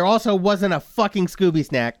 And there also wasn't a fucking Scooby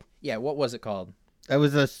snack. Yeah, what was it called? It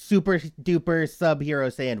was a super duper sub-hero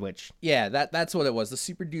sandwich. Yeah, that's what it was. The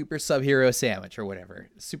super duper sub-hero sandwich or whatever.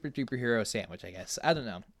 Super duper hero sandwich, I guess. I don't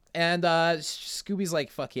know. And Scooby's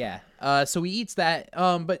like, fuck yeah. So he eats that.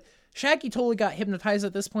 But Shaggy totally got hypnotized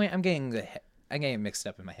at this point. I'm getting mixed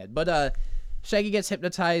up in my head. But Shaggy gets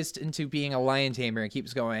hypnotized into being a lion tamer and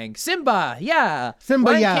keeps going, Simba, yeah.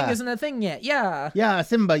 Simba, Lion yeah. King isn't a thing yet, yeah. Yeah,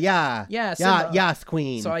 Simba, yeah. Yeah, Simba. Yes,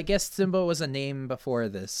 queen. So I guess Simba was a name before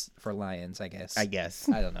this for lions, I guess. I guess.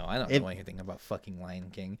 I don't know. I don't know anything about fucking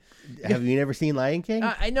Lion King. Have you never seen Lion King?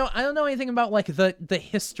 I don't know anything about like the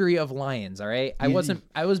history of lions, all right? I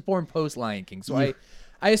was born post Lion King, so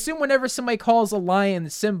I assume whenever somebody calls a lion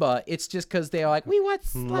Simba, it's just because they're like, we want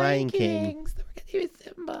Lion King, so we're gonna do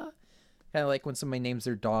Simba. Kind of like when somebody names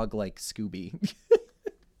their dog like Scooby.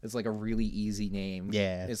 It's like a really easy name.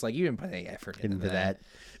 Yeah. It's like you didn't put any effort into that.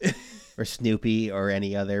 Or Snoopy or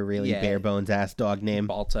any other really Yeah. bare bones ass dog name.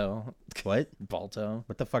 Balto. What? Balto.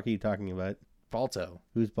 What the fuck are you talking about? Balto.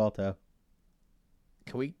 Who's Balto?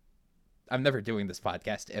 Can we? I'm never doing this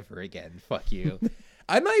podcast ever again. Fuck you.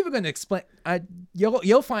 I'm not even going to explain.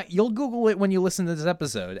 You'll Google it when you listen to this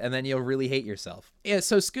episode, and then you'll really hate yourself. Yeah.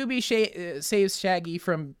 So Scooby saves Shaggy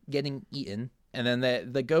from getting eaten, and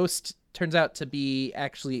then the ghost turns out to be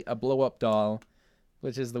actually a blow up doll,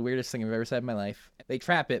 which is the weirdest thing I've ever said in my life. They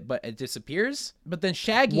trap it, but it disappears. But then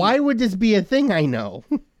Shaggy. Why would this be a thing I know?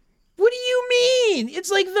 What do you mean? It's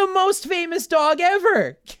like the most famous dog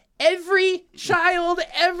ever. Every child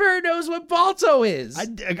ever knows what Balto is.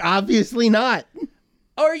 Obviously not.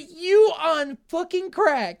 Are you on fucking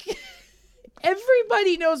crack?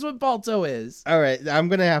 Everybody knows what Balto is. All right, we're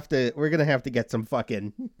gonna have to get some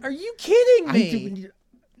fucking. Are you kidding me?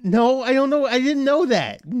 No, I don't know. I didn't know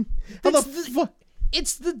that. How the fuck?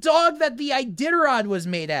 It's the dog that the Iditarod was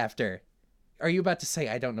made after. Are you about to say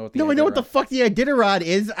I don't know what the No, I know what the Iditarod- fuck the Iditarod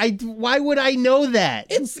is. Why would I know that?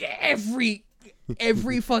 It's every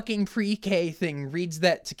fucking pre-K thing reads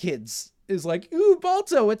that to kids. Is like, ooh,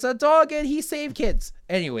 Balto, it's a dog and he saved kids.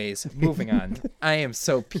 Anyways, moving on. I am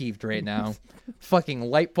so peeved right now. Fucking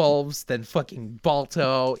light bulbs, then fucking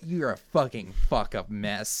Balto. You're a fucking fuck up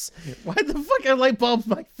mess. Why the fuck are light bulbs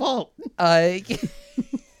my fault? I'm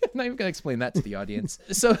not even gonna explain that to the audience.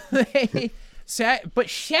 So but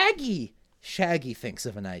Shaggy thinks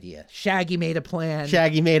of an idea. Shaggy made a plan.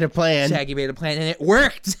 Shaggy made a plan. And it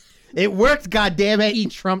worked. It worked, goddammit. He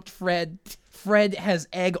trumped Fred. Fred has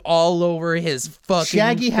egg all over his fucking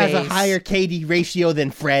Shaggy has a face. higher KD ratio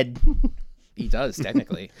than Fred. He does,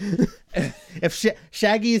 technically. If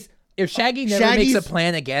Shaggy's If Shaggy never Shaggy's- makes a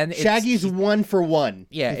plan again, it's, Shaggy's 1 for 1.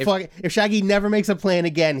 Yeah, If Shaggy never makes a plan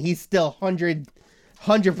again, he's still 100%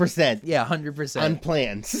 yeah, 100%. on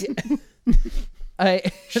plans.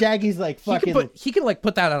 Shaggy's like he fucking could like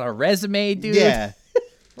put that on a resume, dude. yeah.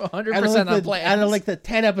 100% on plans. I don't like the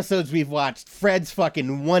 10 episodes we've watched. Fred's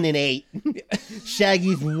fucking 1 in 8.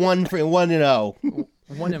 Shaggy's 1 for 1 and 0.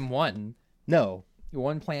 1 and 1. No,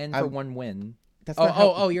 One plan for one win. That's not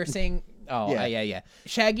how- Oh, you're saying Oh, Yeah. yeah.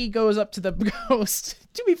 Shaggy goes up to the ghost.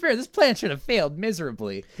 To be fair, this plan should have failed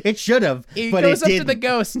miserably. It should have, He but goes it up didn't. to the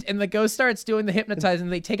ghost, and the ghost starts doing the hypnotizing.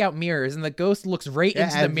 They take out mirrors, and the ghost looks right Yeah,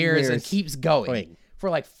 into the adds mirrors and mirrors. keeps going Wait. for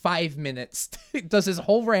like 5 minutes. Does his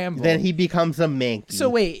whole ramble. Then he becomes a manky. So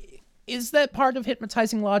wait, is that part of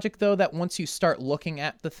hypnotizing logic though? That once you start looking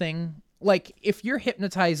at the thing, like if you're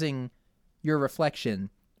hypnotizing your reflection,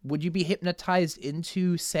 would you be hypnotized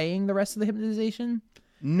into saying the rest of the hypnotization?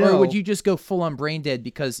 no. Or would you just go full on brain dead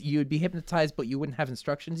because you would be hypnotized, but you wouldn't have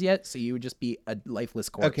instructions yet, so you would just be a lifeless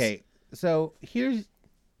corpse? Okay, so here's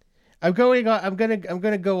I'm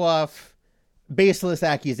gonna go off baseless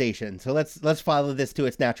accusation. So let's follow this to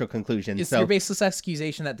its natural conclusion. It's so your baseless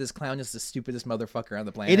accusation that this clown is the stupidest motherfucker on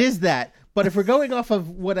the planet. it is that, but if we're going off of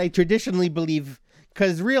what I traditionally believe,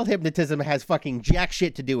 because real hypnotism has fucking jack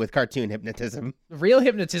shit to do with cartoon hypnotism. Real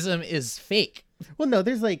hypnotism is fake. Well, no,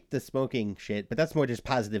 there's like the smoking shit, but that's more just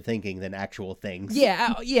positive thinking than actual things.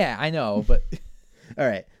 Yeah, I know, but All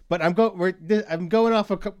right, but I'm going off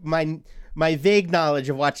of my vague knowledge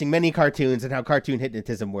of watching many cartoons and how cartoon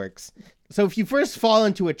hypnotism works. So if you first fall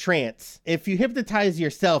into a trance, if you hypnotize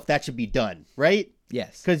yourself, that should be done, right?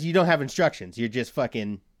 yes. Because you don't have instructions. You're just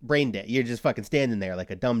fucking brain dead. You're just fucking standing there like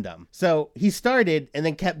a dum-dum. So he started and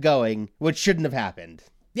then kept going, which shouldn't have happened.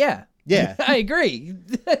 Yeah. Yeah. I agree.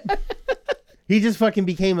 He just fucking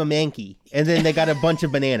became a manky, and then they got a bunch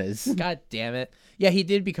of bananas. God damn it. Yeah, he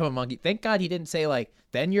did become a monkey. Thank God he didn't say, like,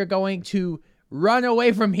 then you're going to run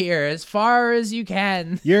away from here as far as you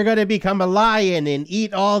can. You're gonna become a lion and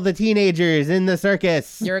eat all the teenagers in the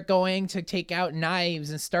circus. You're going to take out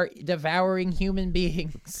knives and start devouring human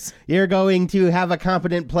beings. You're going to have a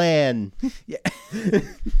competent plan.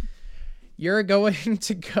 You're going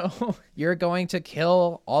to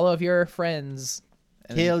kill all of your friends.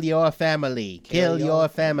 And- Kill your family. Kill your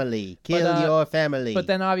family. Kill your family. But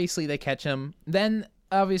then obviously they catch him. Then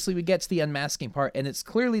obviously we get to the unmasking part, and it's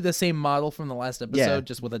clearly the same model from the last episode, Yeah.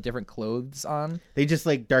 just with a different clothes on. they just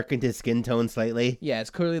like darkened his skin tone slightly. Yeah, it's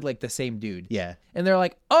clearly like the same dude. Yeah. And they're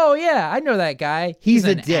like, oh yeah, I know that guy. He's a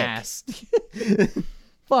an dick." ass.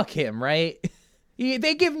 Fuck him, right?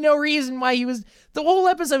 They give no reason why he was... The whole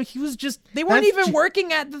episode, he was just... They weren't That's even Ji-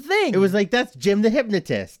 working at the thing. It was like, that's Jim the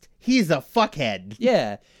hypnotist. He's a fuckhead.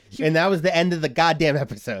 Yeah. And that was the end of the goddamn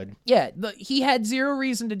episode. Yeah, he had zero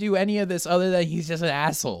reason to do any of this other than he's just an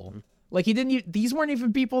asshole. Like, he didn't... These weren't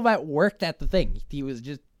even people that worked at the thing. He was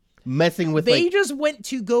just... Messing with They like just went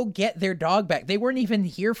to go get their dog back. They weren't even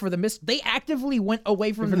here for the mystery. They actively went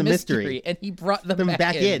away from the mystery, and he brought them,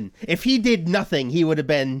 back in. If he did nothing, he would have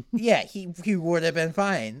been Yeah, he would have been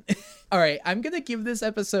fine. All right, I'm going to give this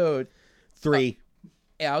episode... 3.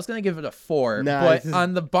 Yeah, I was going to give it a 4, Nah, but this is-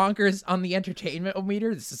 on the bonkers, on the entertainment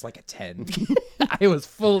meter, this is like a 10. I was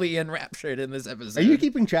fully enraptured in this episode. Are you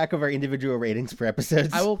keeping track of our individual ratings for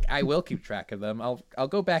episodes? I will keep track of them. I'll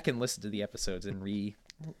go back and listen to the episodes and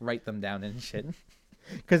write them down and shit.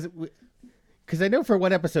 Because I know for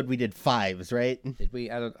one episode we did 5s, right? Did we?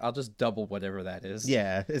 I'll just double whatever that is.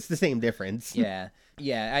 Yeah, it's the same difference. Yeah.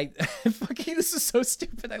 I fucking, this is so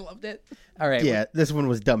stupid. I loved it. All right. Yeah, this one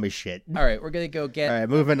was dumb as shit. All right, we're gonna go get. All right,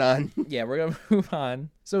 moving on. Yeah, we're gonna move on.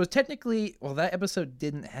 So technically, well, that episode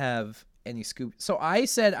didn't have any scoop. So I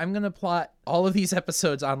said I'm gonna plot all of these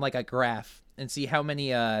episodes on like a graph and see how many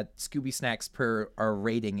Scooby snacks per our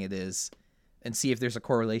rating it is, and see if there's a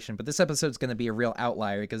correlation. But this episode's gonna be a real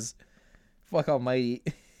outlier because, fuck almighty,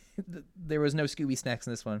 there was no Scooby snacks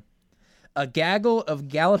in this one. A gaggle of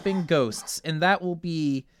galloping ghosts, and that will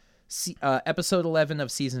be episode 11 of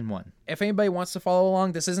season 1. If anybody wants to follow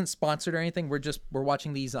along, this isn't sponsored or anything. We're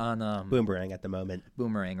watching these on Boomerang at the moment.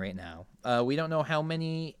 Boomerang right now. We don't know how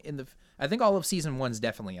many in the. I think all of season 1's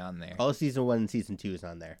definitely on there. All of season 1 and season 2 is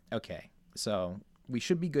on there. Okay, so we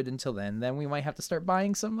should be good until then. Then we might have to start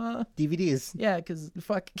buying some. DVDs. Yeah, because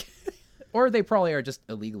fuck, or they probably are just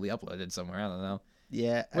illegally uploaded somewhere. I don't know.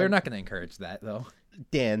 Yeah. We're not going to encourage that though.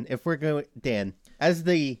 Dan,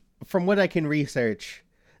 from what I can research,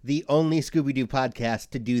 the only Scooby-Doo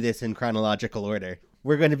podcast to do this in chronological order.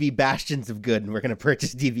 We're going to be bastions of good, and we're going to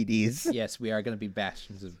purchase DVDs. Yes, we are going to be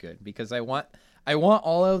bastions of good because I want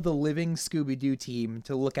all of the living Scooby-Doo team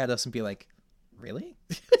to look at us and be like, really?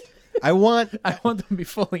 I want them to be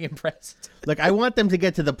fully impressed. I want them to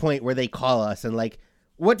get to the point where they call us and like,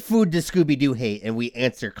 what food does Scooby-Doo hate? And we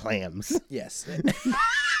answer clams. Yes.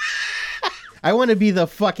 I want to be the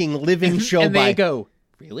fucking living show And they Bible. go,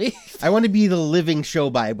 really? I want to be the living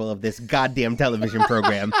show Bible of this goddamn television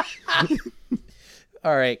program.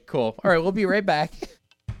 All right, cool. All right, we'll be right back.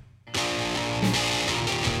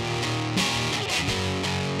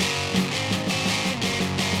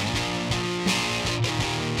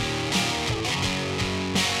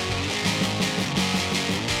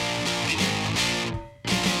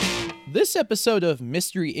 This episode of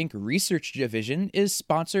Mystery Inc. Research Division is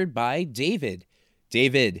sponsored by David.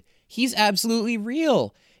 David, he's absolutely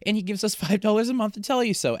real, and he gives us $5 a month to tell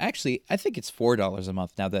you so. Actually, I think it's $4 a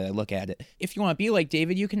month now that I look at it. If you want to be like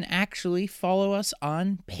David, you can actually follow us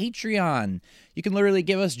on Patreon. You can literally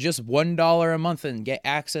give us just $1 a month and get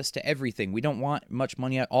access to everything. We don't want much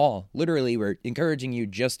money at all. Literally, we're encouraging you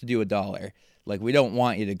just to do $1. Like, we don't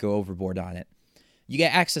want you to go overboard on it. You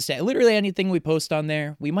get access to literally anything we post on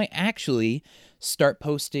there. We might actually start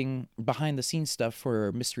posting behind the scenes stuff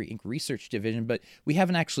for Mystery Inc. Research Division, but we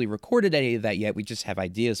haven't actually recorded any of that yet. We just have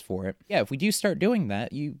ideas for it. Yeah, if we do start doing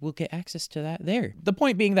that, you will get access to that there. The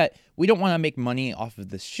point being that we don't want to make money off of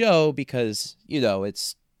this show because,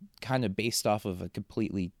 it's kind of based off of a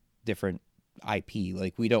completely different IP.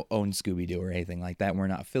 Like, we don't own Scooby-Doo or anything like that. We're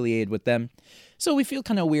not affiliated with them. So we feel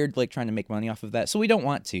kind of weird, like, trying to make money off of that. So we don't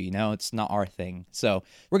want to, it's not our thing. So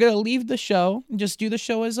we're going to leave the show and just do the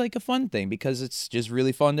show as, like, a fun thing because it's just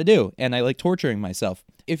really fun to do. And I like torturing myself.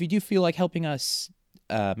 If you do feel like helping us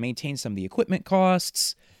maintain some of the equipment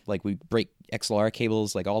costs, like we break XLR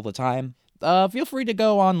cables, like, all the time, feel free to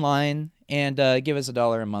go online and give us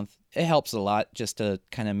 $1 a month. It helps a lot just to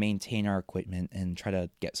kind of maintain our equipment and try to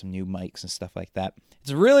get some new mics and stuff like that.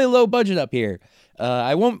 It's a really low budget up here.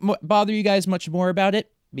 I won't bother you guys much more about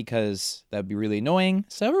it because that would be really annoying.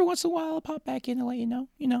 So every once in a while, I'll pop back in and let you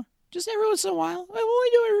know, just every once in a while. I only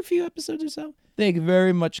do it every few episodes or so. Thank you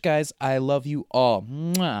very much, guys. I love you all.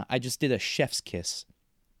 Mwah. I just did a chef's kiss.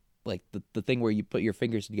 Like the thing where you put your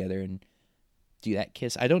fingers together and do that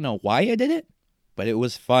kiss. I don't know why I did it, but it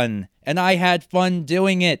was fun. And I had fun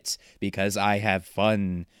doing it because I have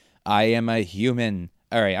fun. I am a human.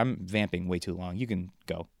 All right, I'm vamping way too long. You can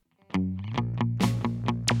go.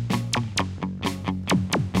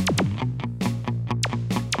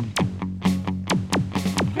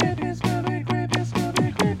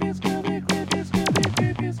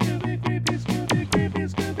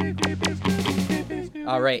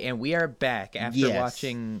 All right, and we are back after Yes.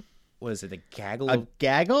 watching, what is it, a gaggle? A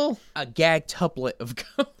gaggle? A gag tuplet of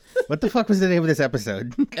What the fuck was the name of this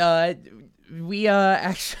episode? we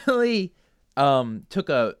actually took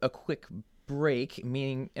a quick break,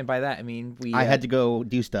 meaning, and by that I mean we I had to go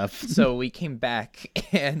do stuff. so we came back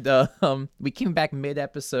and we came back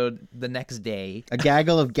mid-episode the next day. A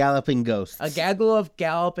gaggle of galloping ghosts. A gaggle of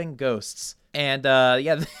galloping ghosts. And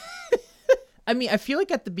yeah, I mean, I feel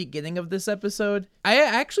like at the beginning of this episode, I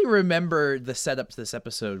actually remember the setup to this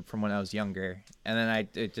episode from when I was younger, and then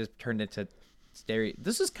it just turned into stereo.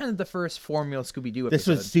 This is kind of the first Formula Scooby-Doo episode. This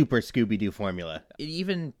was super Scooby-Doo formula. It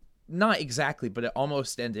even, not exactly, but it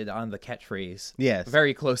almost ended on the catchphrase. Yes.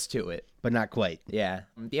 Very close to it. But not quite. Yeah.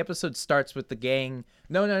 The episode starts with the gang.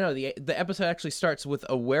 No. The episode actually starts with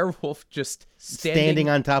a werewolf just Standing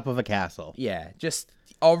on top of a castle. Yeah, just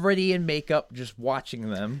already in makeup, just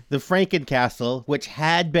watching them. The Franken Castle, which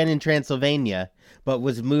had been in Transylvania, but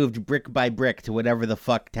was moved brick by brick to whatever the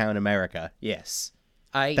fuck town America. Yes.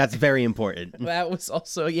 That's very important. That was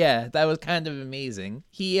also, yeah, that was kind of amazing.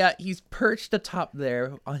 He's perched atop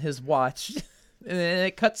there on his watch, and then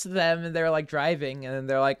it cuts to them, and they're like driving, and then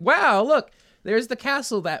they're like, wow, look, there's the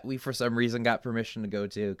castle that we for some reason got permission to go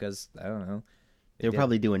to, because, I don't know. They're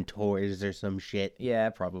probably doing tours or some shit.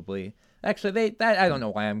 Yeah, Probably. Actually, I don't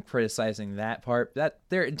know why I'm criticizing that part. That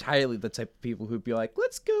they're entirely the type of people who'd be like,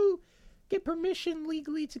 let's go get permission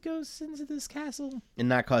legally to go into this castle and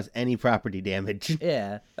not cause any property damage.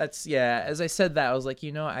 Yeah, as I said that, I was like,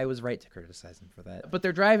 I was right to criticize them for that. But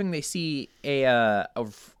they're driving, they see a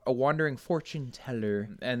wandering fortune teller,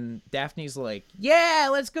 and Daphne's like, yeah,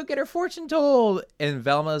 let's go get her fortune told. And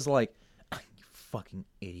Velma's like, you fucking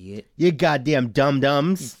idiot. You goddamn You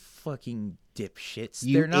dum-dums. fucking dipshits.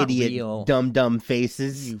 You They're not idiot real. dum-dum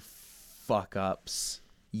faces. You fuck-ups.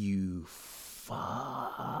 You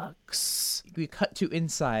fucks. We cut to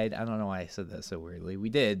inside. I don't know why I said that so weirdly. We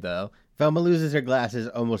did, though. Velma loses her glasses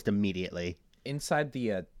almost immediately. Inside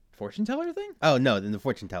the fortune teller thing? Oh, no, then the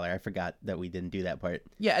fortune teller. I forgot that we didn't do that part.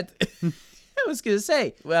 Yeah, I was going to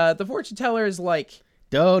say, the fortune teller is like...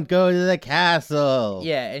 Don't go to the castle.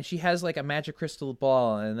 Yeah, and she has like a magic crystal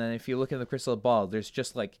ball, and then if you look in the crystal ball, there's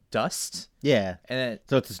just like dust. Yeah. And then...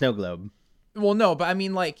 So it's a snow globe. Well, no, but I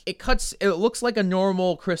mean, like, it looks like a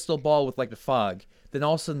normal crystal ball with, like, the fog. Then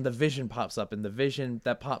all of a sudden the vision pops up, and the vision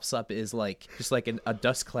that pops up is, like, just like a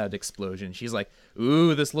dust cloud explosion. She's like,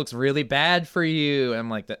 ooh, this looks really bad for you. And I'm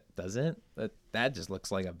like, that doesn't? That just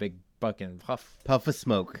looks like a big fucking puff. Puff of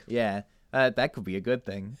smoke. Yeah, that could be a good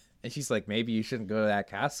thing. And she's like, maybe you shouldn't go to that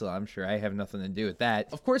castle. I'm sure I have nothing to do with that.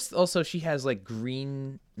 Of course, also, she has like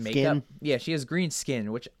green makeup. Skin? Yeah, she has green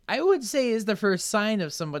skin, which I would say is the first sign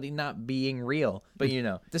of somebody not being real. But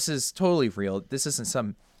this is totally real. This isn't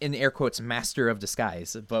some, in air quotes, master of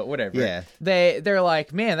disguise, but whatever. Yeah. They're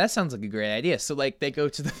like, man, that sounds like a great idea. So like they go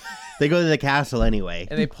to the They go to the castle anyway.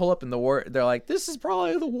 and they pull up in the ward. They're like, this is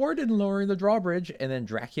probably the warden lowering the drawbridge. And then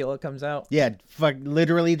Dracula comes out. Yeah,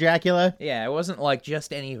 literally Dracula. Yeah, it wasn't like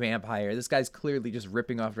just any vampire. This guy's clearly just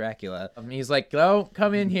ripping off Dracula. He's like, go,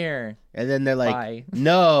 come in here. And then they're like, Bye.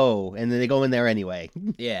 no. And then they go in there anyway.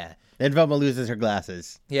 Yeah. Then Velma loses her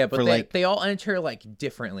glasses. Yeah, but for they all enter like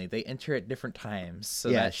differently. They enter at different times so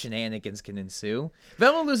Yeah. that shenanigans can ensue.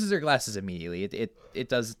 Velma loses her glasses immediately.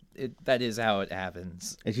 That is how it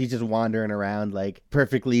happens. And she's just wandering around like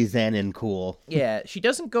perfectly zen and cool. Yeah, she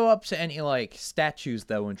doesn't go up to any like statues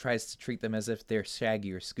though and tries to treat them as if they're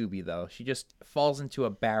Shaggy or Scooby though. She just falls into a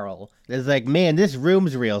barrel. It's like, man, this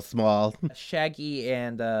room's real small. Shaggy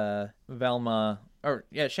and Velma, or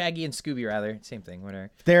yeah, Shaggy and Scooby rather, same thing,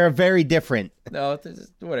 whatever. They're very different. No,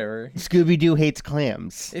 whatever. Scooby-Doo hates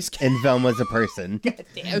clams. It's- And Velma's a person. Damn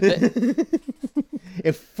it.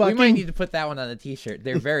 If We might fucking need to put that one on a t-shirt.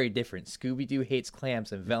 They're very different. Scooby-Doo hates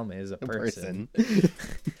clams and Velma is a person.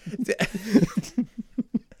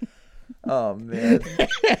 Oh man.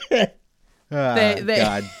 Oh, They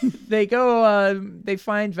God. they go they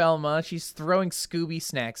find Velma. She's throwing Scooby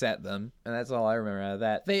snacks at them. And that's all I remember out of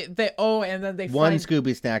that. And then they One find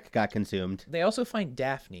Scooby snack got consumed. they also find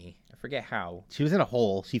Daphne. I forget how. She was in a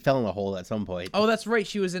hole. She fell in a hole at some point. Oh, that's right.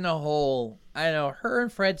 She was in a hole. I don't know. Her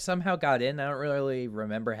and Fred somehow got in. I don't really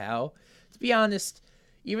remember how. To be honest,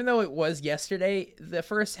 even though it was yesterday, the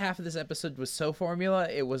first half of this episode was so formula,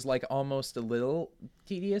 it was like almost a little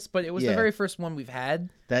tedious, but it was the Yeah. very first one we've had.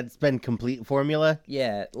 That's been complete formula.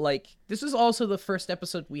 Yeah, like this was also the first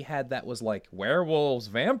episode we had that was like werewolves,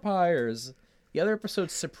 vampires. The other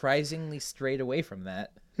episodes surprisingly strayed away from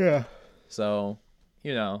that. Yeah. So,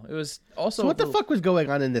 it was also So what the fuck was going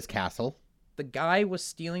on in this castle? the guy was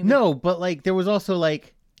stealing the No, but like there was also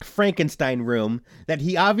like Frankenstein room that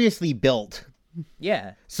he obviously built.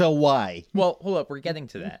 Yeah. So why? Well, hold up, we're getting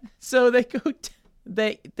to that. So they go,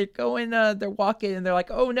 they're going, they're walking, and they're like,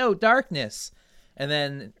 "Oh no, darkness!" And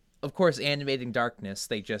then, of course, animating darkness,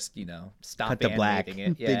 they just, stop Cut to black.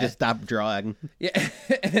 animating it. Yeah, They just stopped drawing. yeah,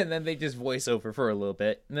 and then they just voice over for a little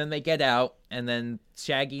bit, and then they get out, and then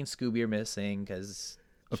Shaggy and Scooby are missing because,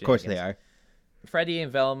 Of course they are. Freddy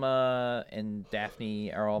and Velma and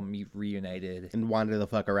Daphne are all reunited. And wander the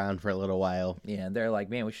fuck around for a little while. Yeah, and they're like,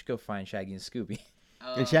 "Man, we should go find Shaggy and Scooby."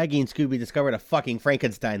 And Shaggy and Scooby discovered a fucking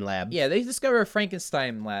Frankenstein lab. Yeah, they discover a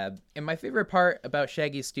Frankenstein lab. And my favorite part about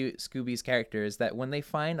Shaggy and Scooby's character is that when they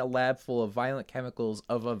find a lab full of violent chemicals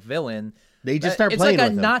of a villain, They just start it's playing like a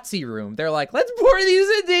with them. Nazi room. They're like, let's pour these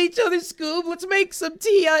into each other, Scoob. Let's make some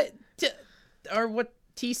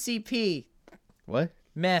TCP. What?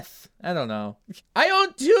 Meth. I don't know. I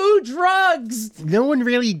don't do drugs. No one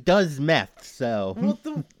really does meth, so. Well,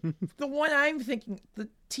 the one I'm thinking, the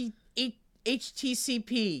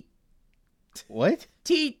HTCP. What?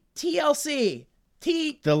 TLC.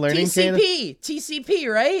 The learning TCP.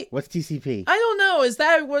 TCP, right? What's TCP? I don't know. Is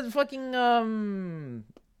that what fucking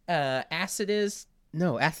acid is?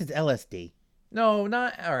 No, acid's LSD. No,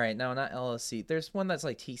 not all right. No, not LSD. There's one that's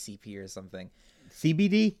like TCP or something.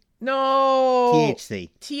 CBD? No. THC.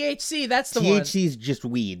 THC. That's the one. THC's just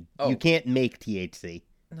weed. Oh. You can't make THC.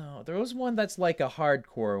 No, there was one that's like a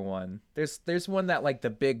hardcore one. There's one that like the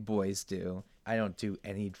big boys do. I don't do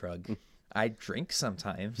any drug. I drink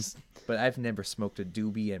sometimes, but I've never smoked a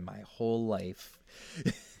doobie in my whole life.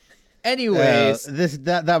 Anyways,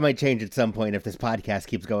 That might change at some point if this podcast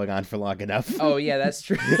keeps going on for long enough. oh yeah, that's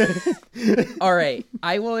true. All right,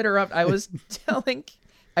 I will interrupt. I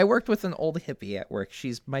worked with an old hippie at work.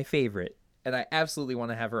 She's my favorite, and I absolutely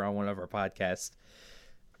want to have her on one of our podcasts.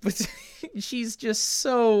 But she's just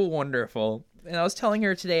so wonderful. And I was telling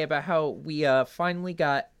her today about how we finally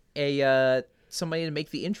got somebody to make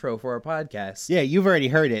the intro for our podcast. Yeah, you've already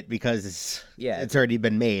heard it because Yeah. it's already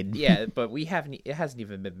been made. Yeah, but we haven't. It hasn't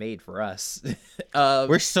even been made for us.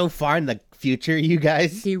 We're so far in the future, you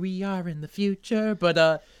guys. Here we are in the future. But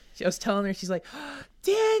I was telling her, she's like,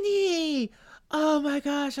 Danny, oh my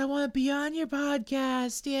gosh, I want to be on your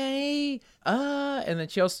podcast, Danny. And then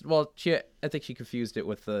she also, I think she confused it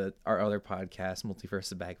with our other podcast,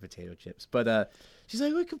 Multiverse: A Bag of Potato Chips. But she's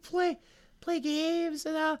like, we could play games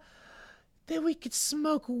and then we could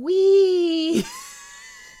smoke weed.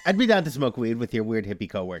 I'd be down to smoke weed with your weird hippie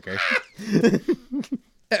coworker.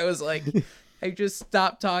 I was like, I just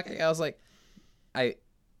stopped talking. I was like, I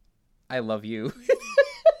love you.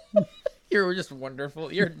 You're just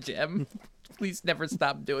wonderful. You're a gem. Please never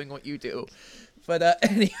stop doing what you do. But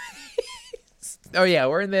anyways. Oh yeah,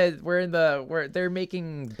 they're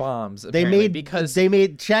making bombs.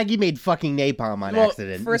 Shaggy made fucking napalm on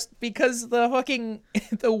accident. First, because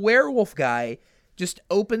the werewolf guy just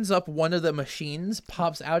opens up one of the machines,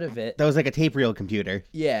 pops out of it. That was like a tape reel computer.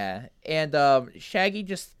 Yeah, and Shaggy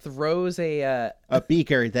just throws a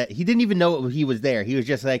beaker that he didn't even know he was there. He was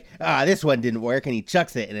just like, this one didn't work, and he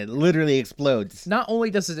chucks it, and it literally explodes. Not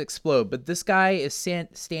only does it explode, but this guy is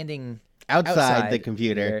standing outside the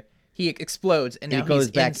computer. He explodes, and now it goes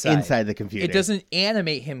he's back inside the It computer. doesn't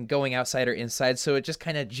animate him going outside or inside, so it just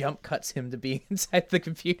kind of jump cuts him to being inside the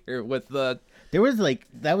computer with the. There was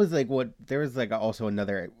also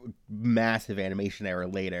another massive animation error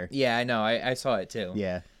later. Yeah, I know. I saw it too.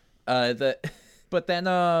 Yeah. But then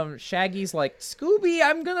Shaggy's like, Scooby,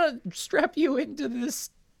 I'm gonna strap you into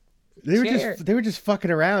this. They were just fucking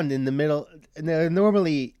around in the middle. And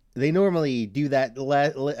they normally do that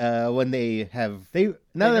when they have they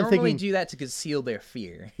normally do that to conceal their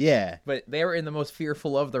fear. Yeah, but they were in the most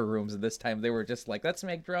fearful of the rooms, and this time they were just like, let's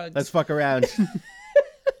make drugs, let's fuck around.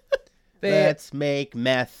 Let's make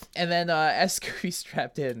meth. And then as Scooby's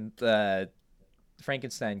strapped in,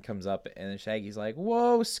 Frankenstein comes up, and then Shaggy's like,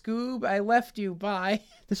 "Whoa, Scoob, I left you. Bye."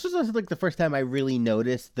 This was also like the first time I really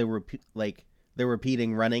noticed the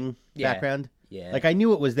repeating running background. Yeah. Like, I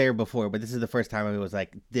knew it was there before, but this is the first time I was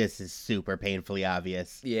like, this is super painfully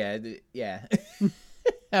obvious. Yeah, yeah.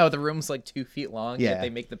 Oh, the room's like 2 feet long. Yeah. Yet they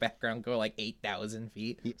make the background go like 8,000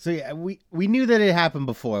 feet. So, yeah, we knew that it happened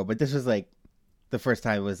before, but this was like, the first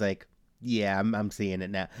time it was like, yeah, I'm seeing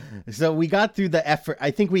it now. So we got through the effort.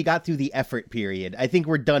 I think we got through the effort period. I think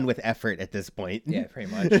we're done with effort at this point. Yeah, pretty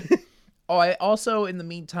much. Oh, I also, in the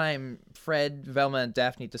meantime, Fred, Velma, and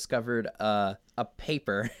Daphne discovered a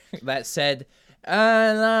paper that said,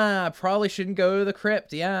 probably shouldn't go to the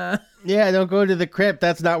crypt, yeah. Yeah, don't go to the crypt.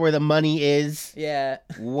 That's not where the money is. Yeah.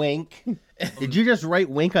 Wink. Did you just write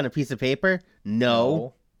wink on a piece of paper?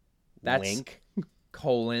 No. That's wink.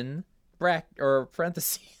 Colon, or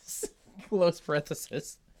parentheses, close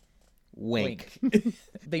parenthesis. Wink.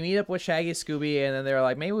 They meet up with Shaggy, Scooby, and then they're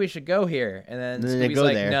like, maybe we should go here. And then Scooby's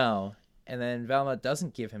like, no. And then Velma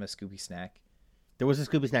doesn't give him a Scooby snack. There was a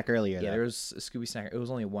Scooby snack earlier, though. Yeah, there was a Scooby snack. It was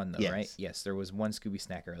only one, though, yes. right? Yes, there was one Scooby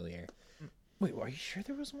snack earlier. Wait, are you sure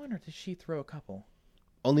there was one, or did she throw a couple?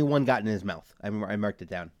 Only one got in his mouth. I marked it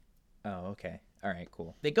down. Oh, okay. All right,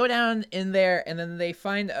 cool. They go down in there, and then they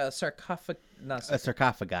find a sarcophagi.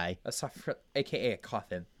 A.k.a. a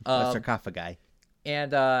coffin. A sarcophagi.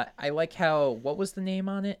 And I like how, what was the name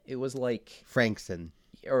on it? It was like... Frankson.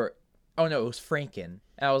 Oh, no, it was Franken.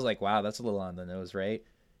 And I was like, wow, that's a little on the nose, right?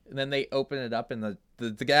 And then they open it up, and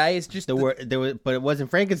the guy is just... But it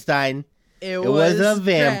wasn't Frankenstein. It was a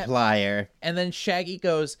vampire. And then Shaggy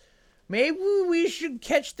goes, maybe we should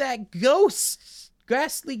catch that ghost,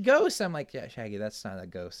 ghastly ghost. I'm like, yeah, Shaggy, that's not a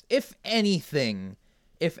ghost. If anything,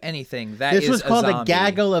 that this is was called a a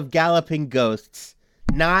gaggle of galloping ghosts.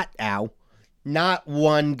 Not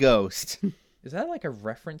one ghost. Is that like a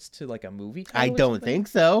reference to like a movie title? I don't think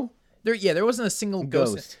so. There wasn't a single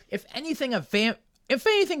ghost. If anything,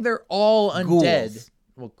 they're all undead. Ghouls.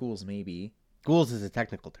 Well, ghouls maybe. Ghouls is a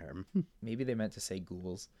technical term. Maybe they meant to say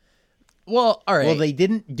ghouls. Well, all right. Well, they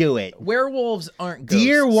didn't do it. Werewolves aren't ghosts.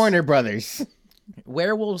 Dear Warner Brothers.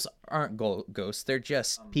 Werewolves aren't ghosts. They're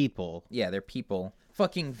just people. Yeah, they're people.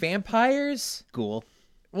 Fucking vampires? Ghoul.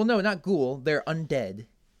 Well, no, not ghoul. They're undead.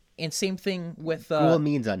 And same thing with... Ghoul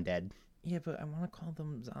means undead. Yeah, but I want to call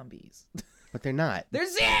them zombies. But they're not. They're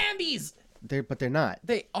zombies! But they're not.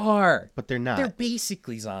 They are. But they're not. They're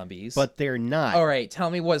basically zombies. But they're not. All right,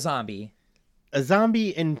 tell me what zombie. A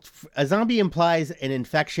zombie implies an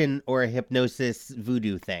infection or a hypnosis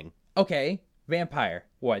voodoo thing. Okay, vampire.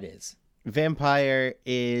 What is? Vampire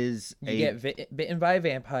is you get bitten by a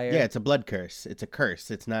vampire. Yeah, it's a blood curse. It's a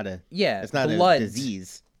curse. It's not a It's not blood. a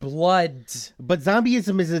disease. Blood. But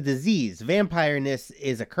zombieism is a disease. Vampireness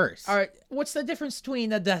is a curse. All right, what's the difference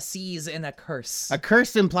between a disease and a curse? A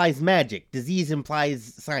curse implies magic. Disease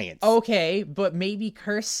implies science. Okay, but maybe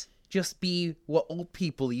curse just be what old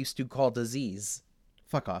people used to call disease.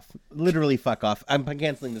 Fuck off. Literally fuck off. I'm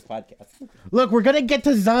canceling this podcast. Look, we're gonna get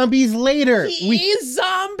to zombies later. He is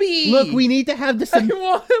zombie! Look, we need to have this... I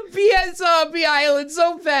want to be at Zombie Island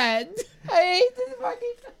so bad. I hate this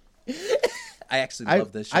fucking... I actually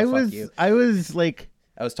love this show. Fuck you. I was like...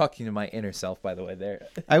 I was talking to my inner self, by the way, there.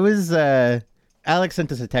 I was... Alex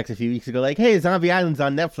sent us a text a few weeks ago like, hey, Zombie Island's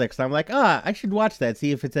on Netflix. And I'm like, I should watch that,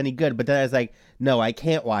 see if it's any good. But then I was like, no, I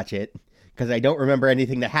can't watch it because I don't remember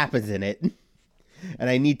anything that happens in it. and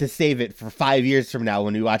I need to save it for 5 years from now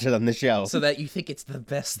when we watch it on the show. So that you think it's the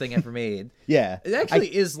best thing ever made. Yeah. It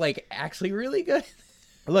actually is, like, actually really good.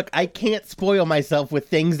 Look, I can't spoil myself with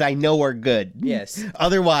things I know are good. Yes.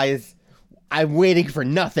 Otherwise, I'm waiting for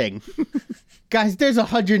nothing. Guys, there's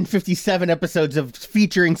 157 episodes of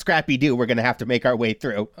featuring Scrappy Doo we're going to have to make our way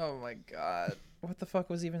through. Oh my god. What the fuck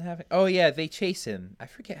was even happening? Oh yeah, they chase him. I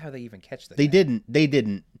forget how they even catch the They guy. didn't. They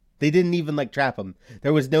didn't even, like, trap him.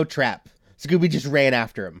 There was no trap. Scooby just ran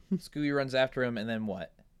after him. Scooby runs after him, and then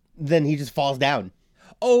what? Then he just falls down.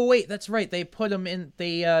 Oh wait, that's right. They put him in.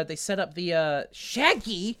 They set up the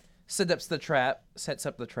Shaggy sets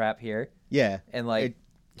up the trap here, Yeah. and like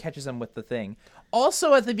catches him with the thing.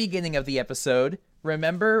 Also, at the beginning of the episode,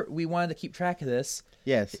 remember we wanted to keep track of this.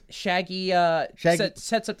 Yes. Shaggy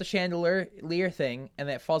sets up the chandelier thing, and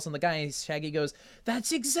that falls on the guy. And Shaggy goes,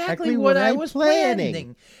 "That's exactly what I was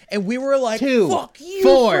planning." And we were like, 2, "Fuck you,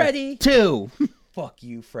 4, Freddy!" 2. Fuck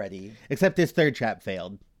you, Freddy. Except his third trap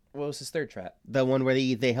failed. What was his third trap? The one where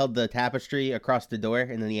they held the tapestry across the door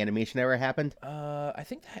and then the animation error happened? I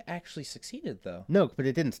think that actually succeeded though. No, but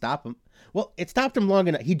it didn't stop him. Well, it stopped him long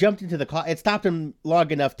enough. He jumped into the it stopped him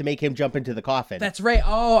long enough to make him jump into the coffin. That's right.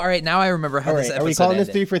 Oh, all right. Now I remember how all this right. episode Are we calling ended.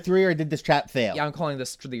 this 3 for 3 or did this trap fail? Yeah, I'm calling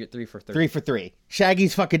this 3 for 3. 3 for 3.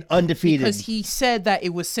 Shaggy's fucking undefeated. Because he said that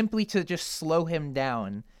it was simply to just slow him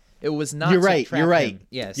down. It was not. You're to right. trap You're right. him.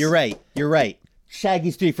 Yes. You're right. You're right.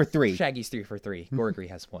 Shaggy's 3 for 3. Shaggy's 3 for 3. Gorgory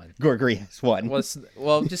has 1. Gorgory has 1.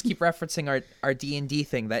 Well, just keep referencing our D&D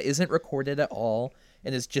thing that isn't recorded at all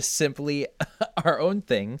and is just simply our own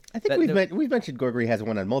thing. I think we've mentioned Gorgory has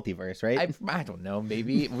 1 on Multiverse, right? I don't know.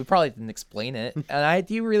 Maybe we probably didn't explain it. And I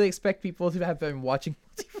do really expect people to have been watching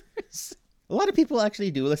Multiverse. A lot of people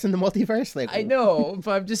actually do listen to Multiverse. Like, I know,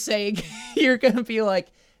 but I'm just saying you're gonna be like,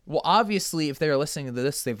 well, obviously, if they're listening to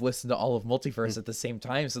this, they've listened to all of Multiverse at the same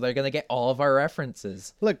time, so they're gonna get all of our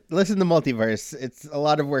references. Look, listen to Multiverse. It's a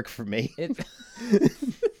lot of work for me.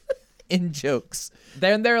 In jokes.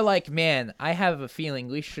 Then they're like, man, I have a feeling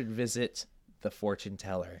we should visit the fortune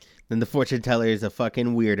teller. Then the fortune teller is a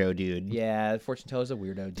fucking weirdo dude. Yeah, the fortune teller's a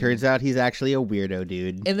weirdo dude. Turns out he's actually a weirdo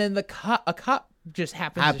dude. And then a cop just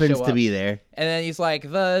happens to show up. be there. And then he's like,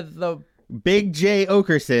 the Big J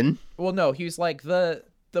Okerson. well, no, he was like, the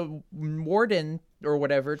warden or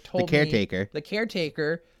whatever told The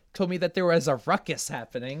caretaker told me that there was a ruckus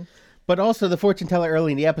happening. But also, the fortune teller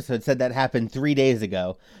early in the episode said that happened 3 days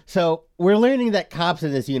ago. So we're learning that cops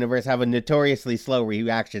in this universe have a notoriously slow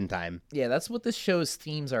reaction time. Yeah, that's what this show's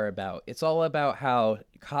themes are about. It's all about how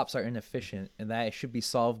cops are inefficient and that it should be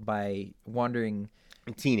solved by wandering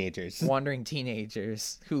Teenagers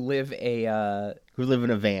teenagers who live a who live in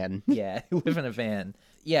a van. yeah, who live in a van.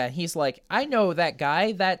 Yeah, he's like, I know that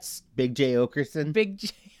guy. That's Big J Okerson. Big J.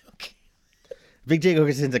 Okay. Big J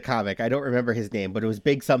Okerson's a comic. I don't remember his name, but it was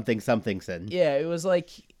Big something somethingson. Yeah, it was like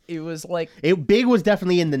Big was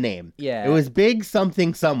definitely in the name. Yeah. It was Big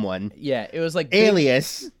something someone. yeah, it was like Big,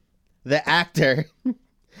 Alias, the actor.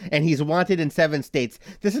 And he's wanted in 7 states.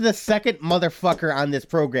 This is the second motherfucker on this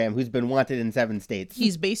program who's been wanted in 7 states.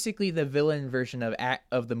 He's basically the villain version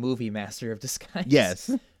of the movie Master of Disguise. Yes.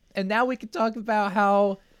 And now we could talk about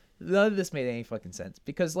how none of this made any fucking sense.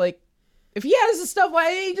 Because, like, if he has this stuff, why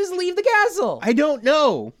didn't he just leave the castle? I don't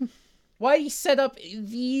know. Why did he set up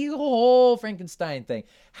the whole Frankenstein thing?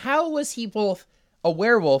 How was he both a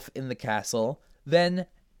werewolf in the castle, then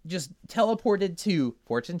just teleported to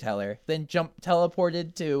fortune teller, then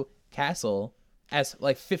teleported to castle as,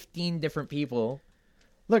 like, 15 different people?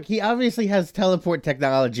 Look, he obviously has teleport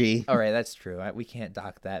technology. All right, that's true. We can't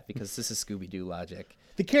dock that because this is Scooby-Doo logic.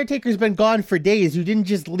 The caretaker's been gone for days. You didn't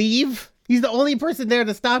just leave? He's the only person there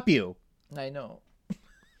to stop you. I know.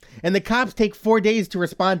 And the cops take 4 days to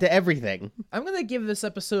respond to everything. I'm gonna give this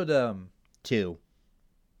episode 2.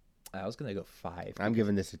 I was gonna go 5. I'm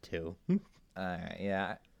giving this a 2.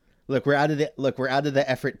 Yeah. Look, we're out of the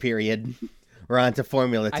effort period. We're on to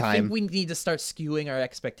formula time. I think we need to start skewing our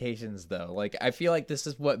expectations, though. Like, I feel like this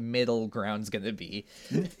is what middle ground's gonna be.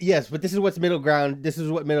 Yes, but this is what's middle ground. This is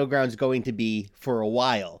what middle ground's going to be for a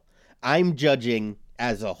while. I'm judging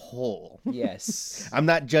as a whole. Yes. I'm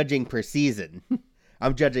not judging per season.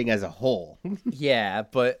 I'm judging as a whole. Yeah,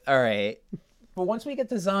 but all right. But once we get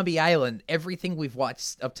to Zombie Island, everything we've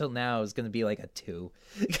watched up till now is gonna be like a 2.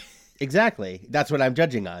 Exactly. That's what I'm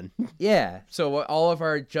judging on. Yeah. So all of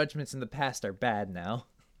our judgments in the past are bad now.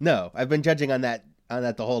 No, I've been judging on that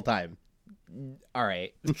the whole time. All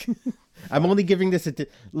right. I'm only giving this a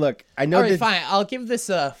look. I know All right, this. fine. I'll give this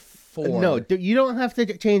a 4. No, you don't have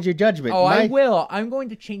to change your judgment. Oh, I will. I'm going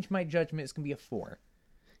to change my judgment. It's gonna be a 4.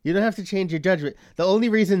 You don't have to change your judgment. The only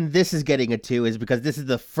reason this is getting a 2 is because this is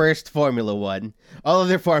the first Formula One. All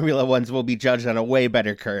other Formula Ones will be judged on a way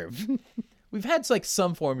better curve. We've had like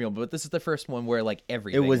some formula, but this is the first one where like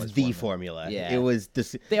everything It was the formula. formula. Yeah. It was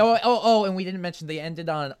the... And we didn't mention they ended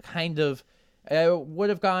on kind of would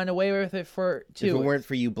have gone away with it for 2. If it weren't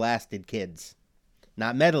for you blasted kids.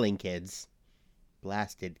 Not meddling kids.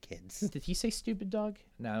 Blasted kids. Did he say stupid dog?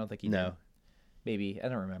 No, I don't think he No. did. Maybe. I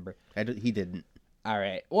don't remember. He didn't. All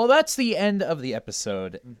right. Well, that's the end of the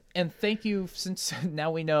episode. And thank you, since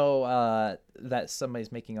now we know that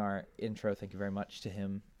somebody's making our intro. Thank you very much to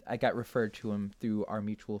him. I got referred to him through our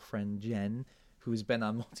mutual friend, Jen, who's been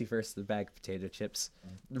on Multiverse of the Bag of Potato Chips,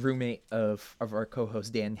 roommate of our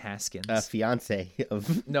co-host, Dan Haskins. Fiance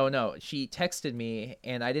of... No. She texted me,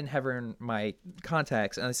 and I didn't have her in my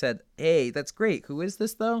contacts. And I said, hey, that's great. Who is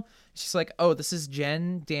this, though? She's like, oh, this is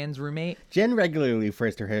Jen, Dan's roommate. Jen regularly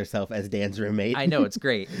refers to herself as Dan's roommate. I know, it's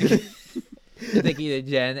great. Thank you to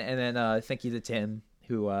Jen, and then thank you to Tim,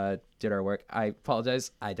 who did our work. I apologize.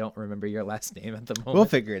 I don't remember your last name at the moment. We'll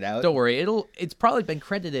figure it out. Don't worry. It's probably been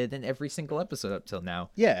credited in every single episode up till now.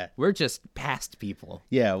 Yeah. We're just past people.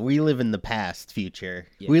 Yeah, we live in the past future.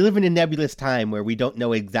 Yeah. We live in a nebulous time where we don't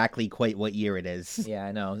know exactly quite what year it is. Yeah,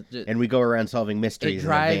 I know. And we go around solving It mysteries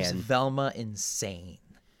drives in a van. Velma insane.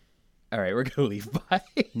 All right, we're going to leave. Bye.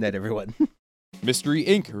 Night, everyone. Mystery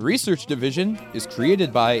Inc. Research Division is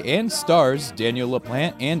created by and stars Daniel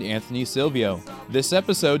LaPlante and Anthony Silvio. This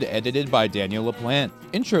episode edited by Daniel LaPlante.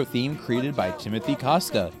 Intro theme created by Timothy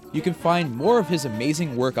Costa. You can find more of his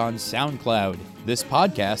amazing work on SoundCloud. This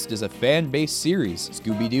podcast is a fan-based series.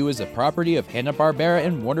 Scooby-Doo is a property of Hanna-Barbera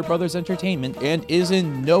and Warner Brothers Entertainment and is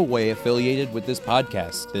in no way affiliated with this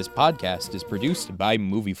podcast. This podcast is produced by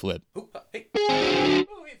Movie Flip.